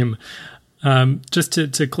that theme, just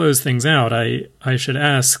to close things out, I should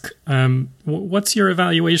ask, what's your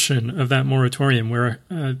evaluation of that moratorium? We're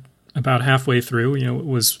about halfway through. It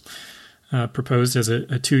was proposed as a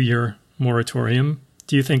 2-year moratorium.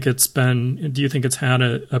 Do you think it's had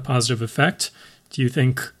a positive effect? Do you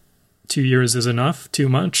think 2 years is enough? Too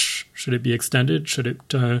much? Should it be extended? Should it,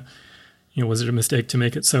 was it a mistake to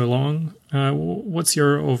make it so long? What's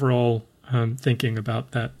your overall thinking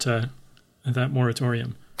about that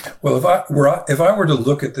moratorium? Well, if I were to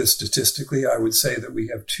look at this statistically, I would say that we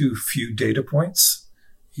have too few data points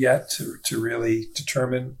yet to really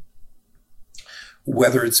determine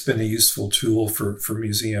whether it's been a useful tool for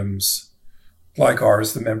museums like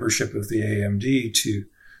ours, the membership of the AMD,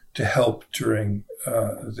 to help during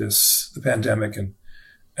the pandemic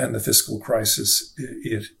and the fiscal crisis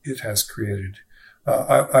it has created.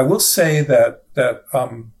 I will say that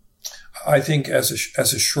I think as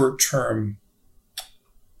a short-term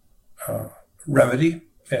remedy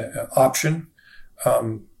option,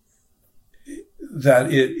 that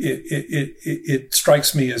it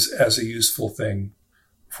strikes me as a useful thing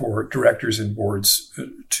for directors and boards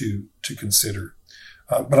to consider.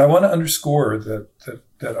 But I want to underscore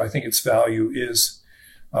that I think its value is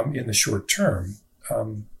in the short term.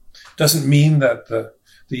 Doesn't mean that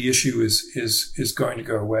the issue is going to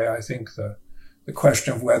go away. I think the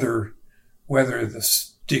question of whether the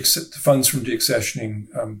funds from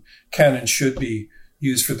deaccessioning can and should be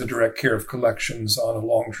used for the direct care of collections on a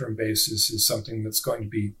long-term basis is something that's going to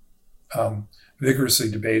be vigorously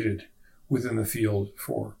debated within the field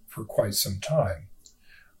for quite some time.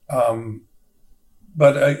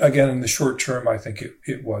 But again, in the short term, I think it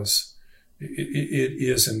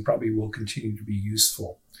is and probably will continue to be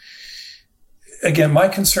useful. Again, my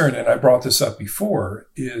concern, and I brought this up before,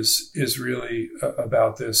 is really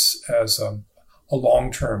about this as a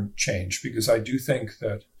long-term change, because I do think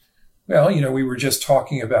that, we were just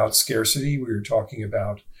talking about scarcity. We were talking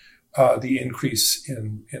about the increase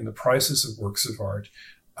in the prices of works of art.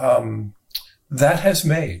 That has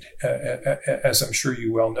made, as I'm sure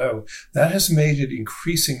you well know, that has made it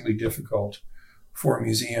increasingly difficult for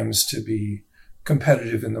museums to be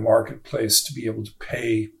competitive in the marketplace, to be able to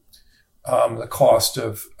pay the cost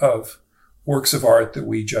of works of art that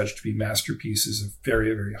we judge to be masterpieces of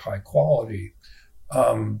very, very high quality,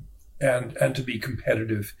 and to be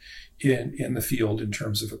competitive in the field in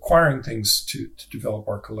terms of acquiring things to develop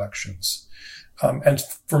our collections. And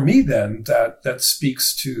for me, then, that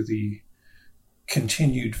speaks to the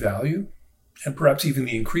continued value, and perhaps even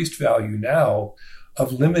the increased value now,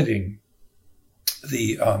 of limiting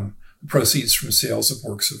the proceeds from sales of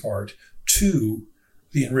works of art to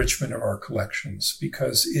the enrichment of our collections,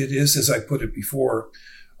 because it is, as I put it before,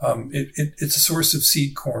 it's a source of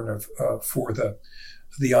seed corn for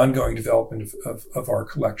the ongoing development of our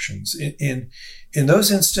collections. In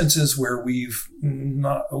those instances where we've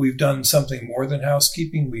done something more than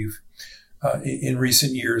housekeeping, we've in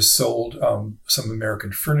recent years sold some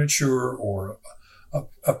American furniture or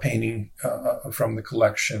a painting from the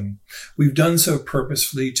collection. We've done so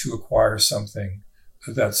purposefully to acquire something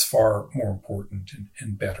that's far more important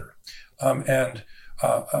and better.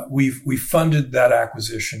 We funded that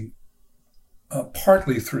acquisition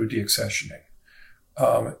partly through deaccessioning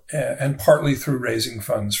and partly through raising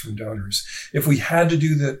funds from donors. If we had to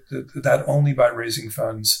do that only by raising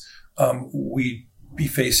funds, we'd be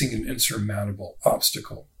facing an insurmountable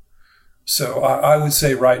obstacle. So I would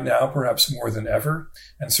say right now, perhaps more than ever,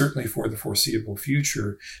 and certainly for the foreseeable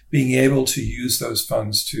future, being able to use those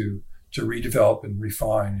funds to redevelop and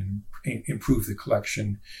refine and improve the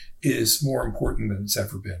collection is more important than it's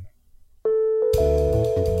ever been.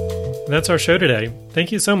 That's our show today.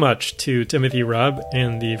 Thank you so much to Timothy Robb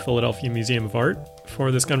and the Philadelphia Museum of Art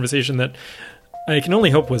for this conversation that I can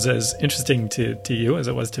only hope was as interesting to you as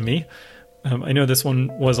it was to me. I know this one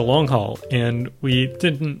was a long haul, and we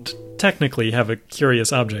didn't technically have a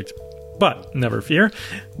curious object. But never fear,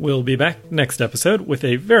 we'll be back next episode with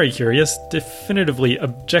a very curious, definitively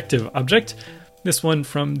objective object, this one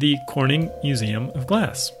from the Corning Museum of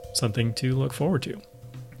Glass, something to look forward to.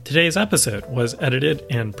 Today's episode was edited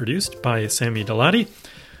and produced by Sammy Delati.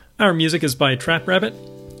 Our music is by Trap Rabbit,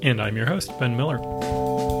 and I'm your host, Ben Miller.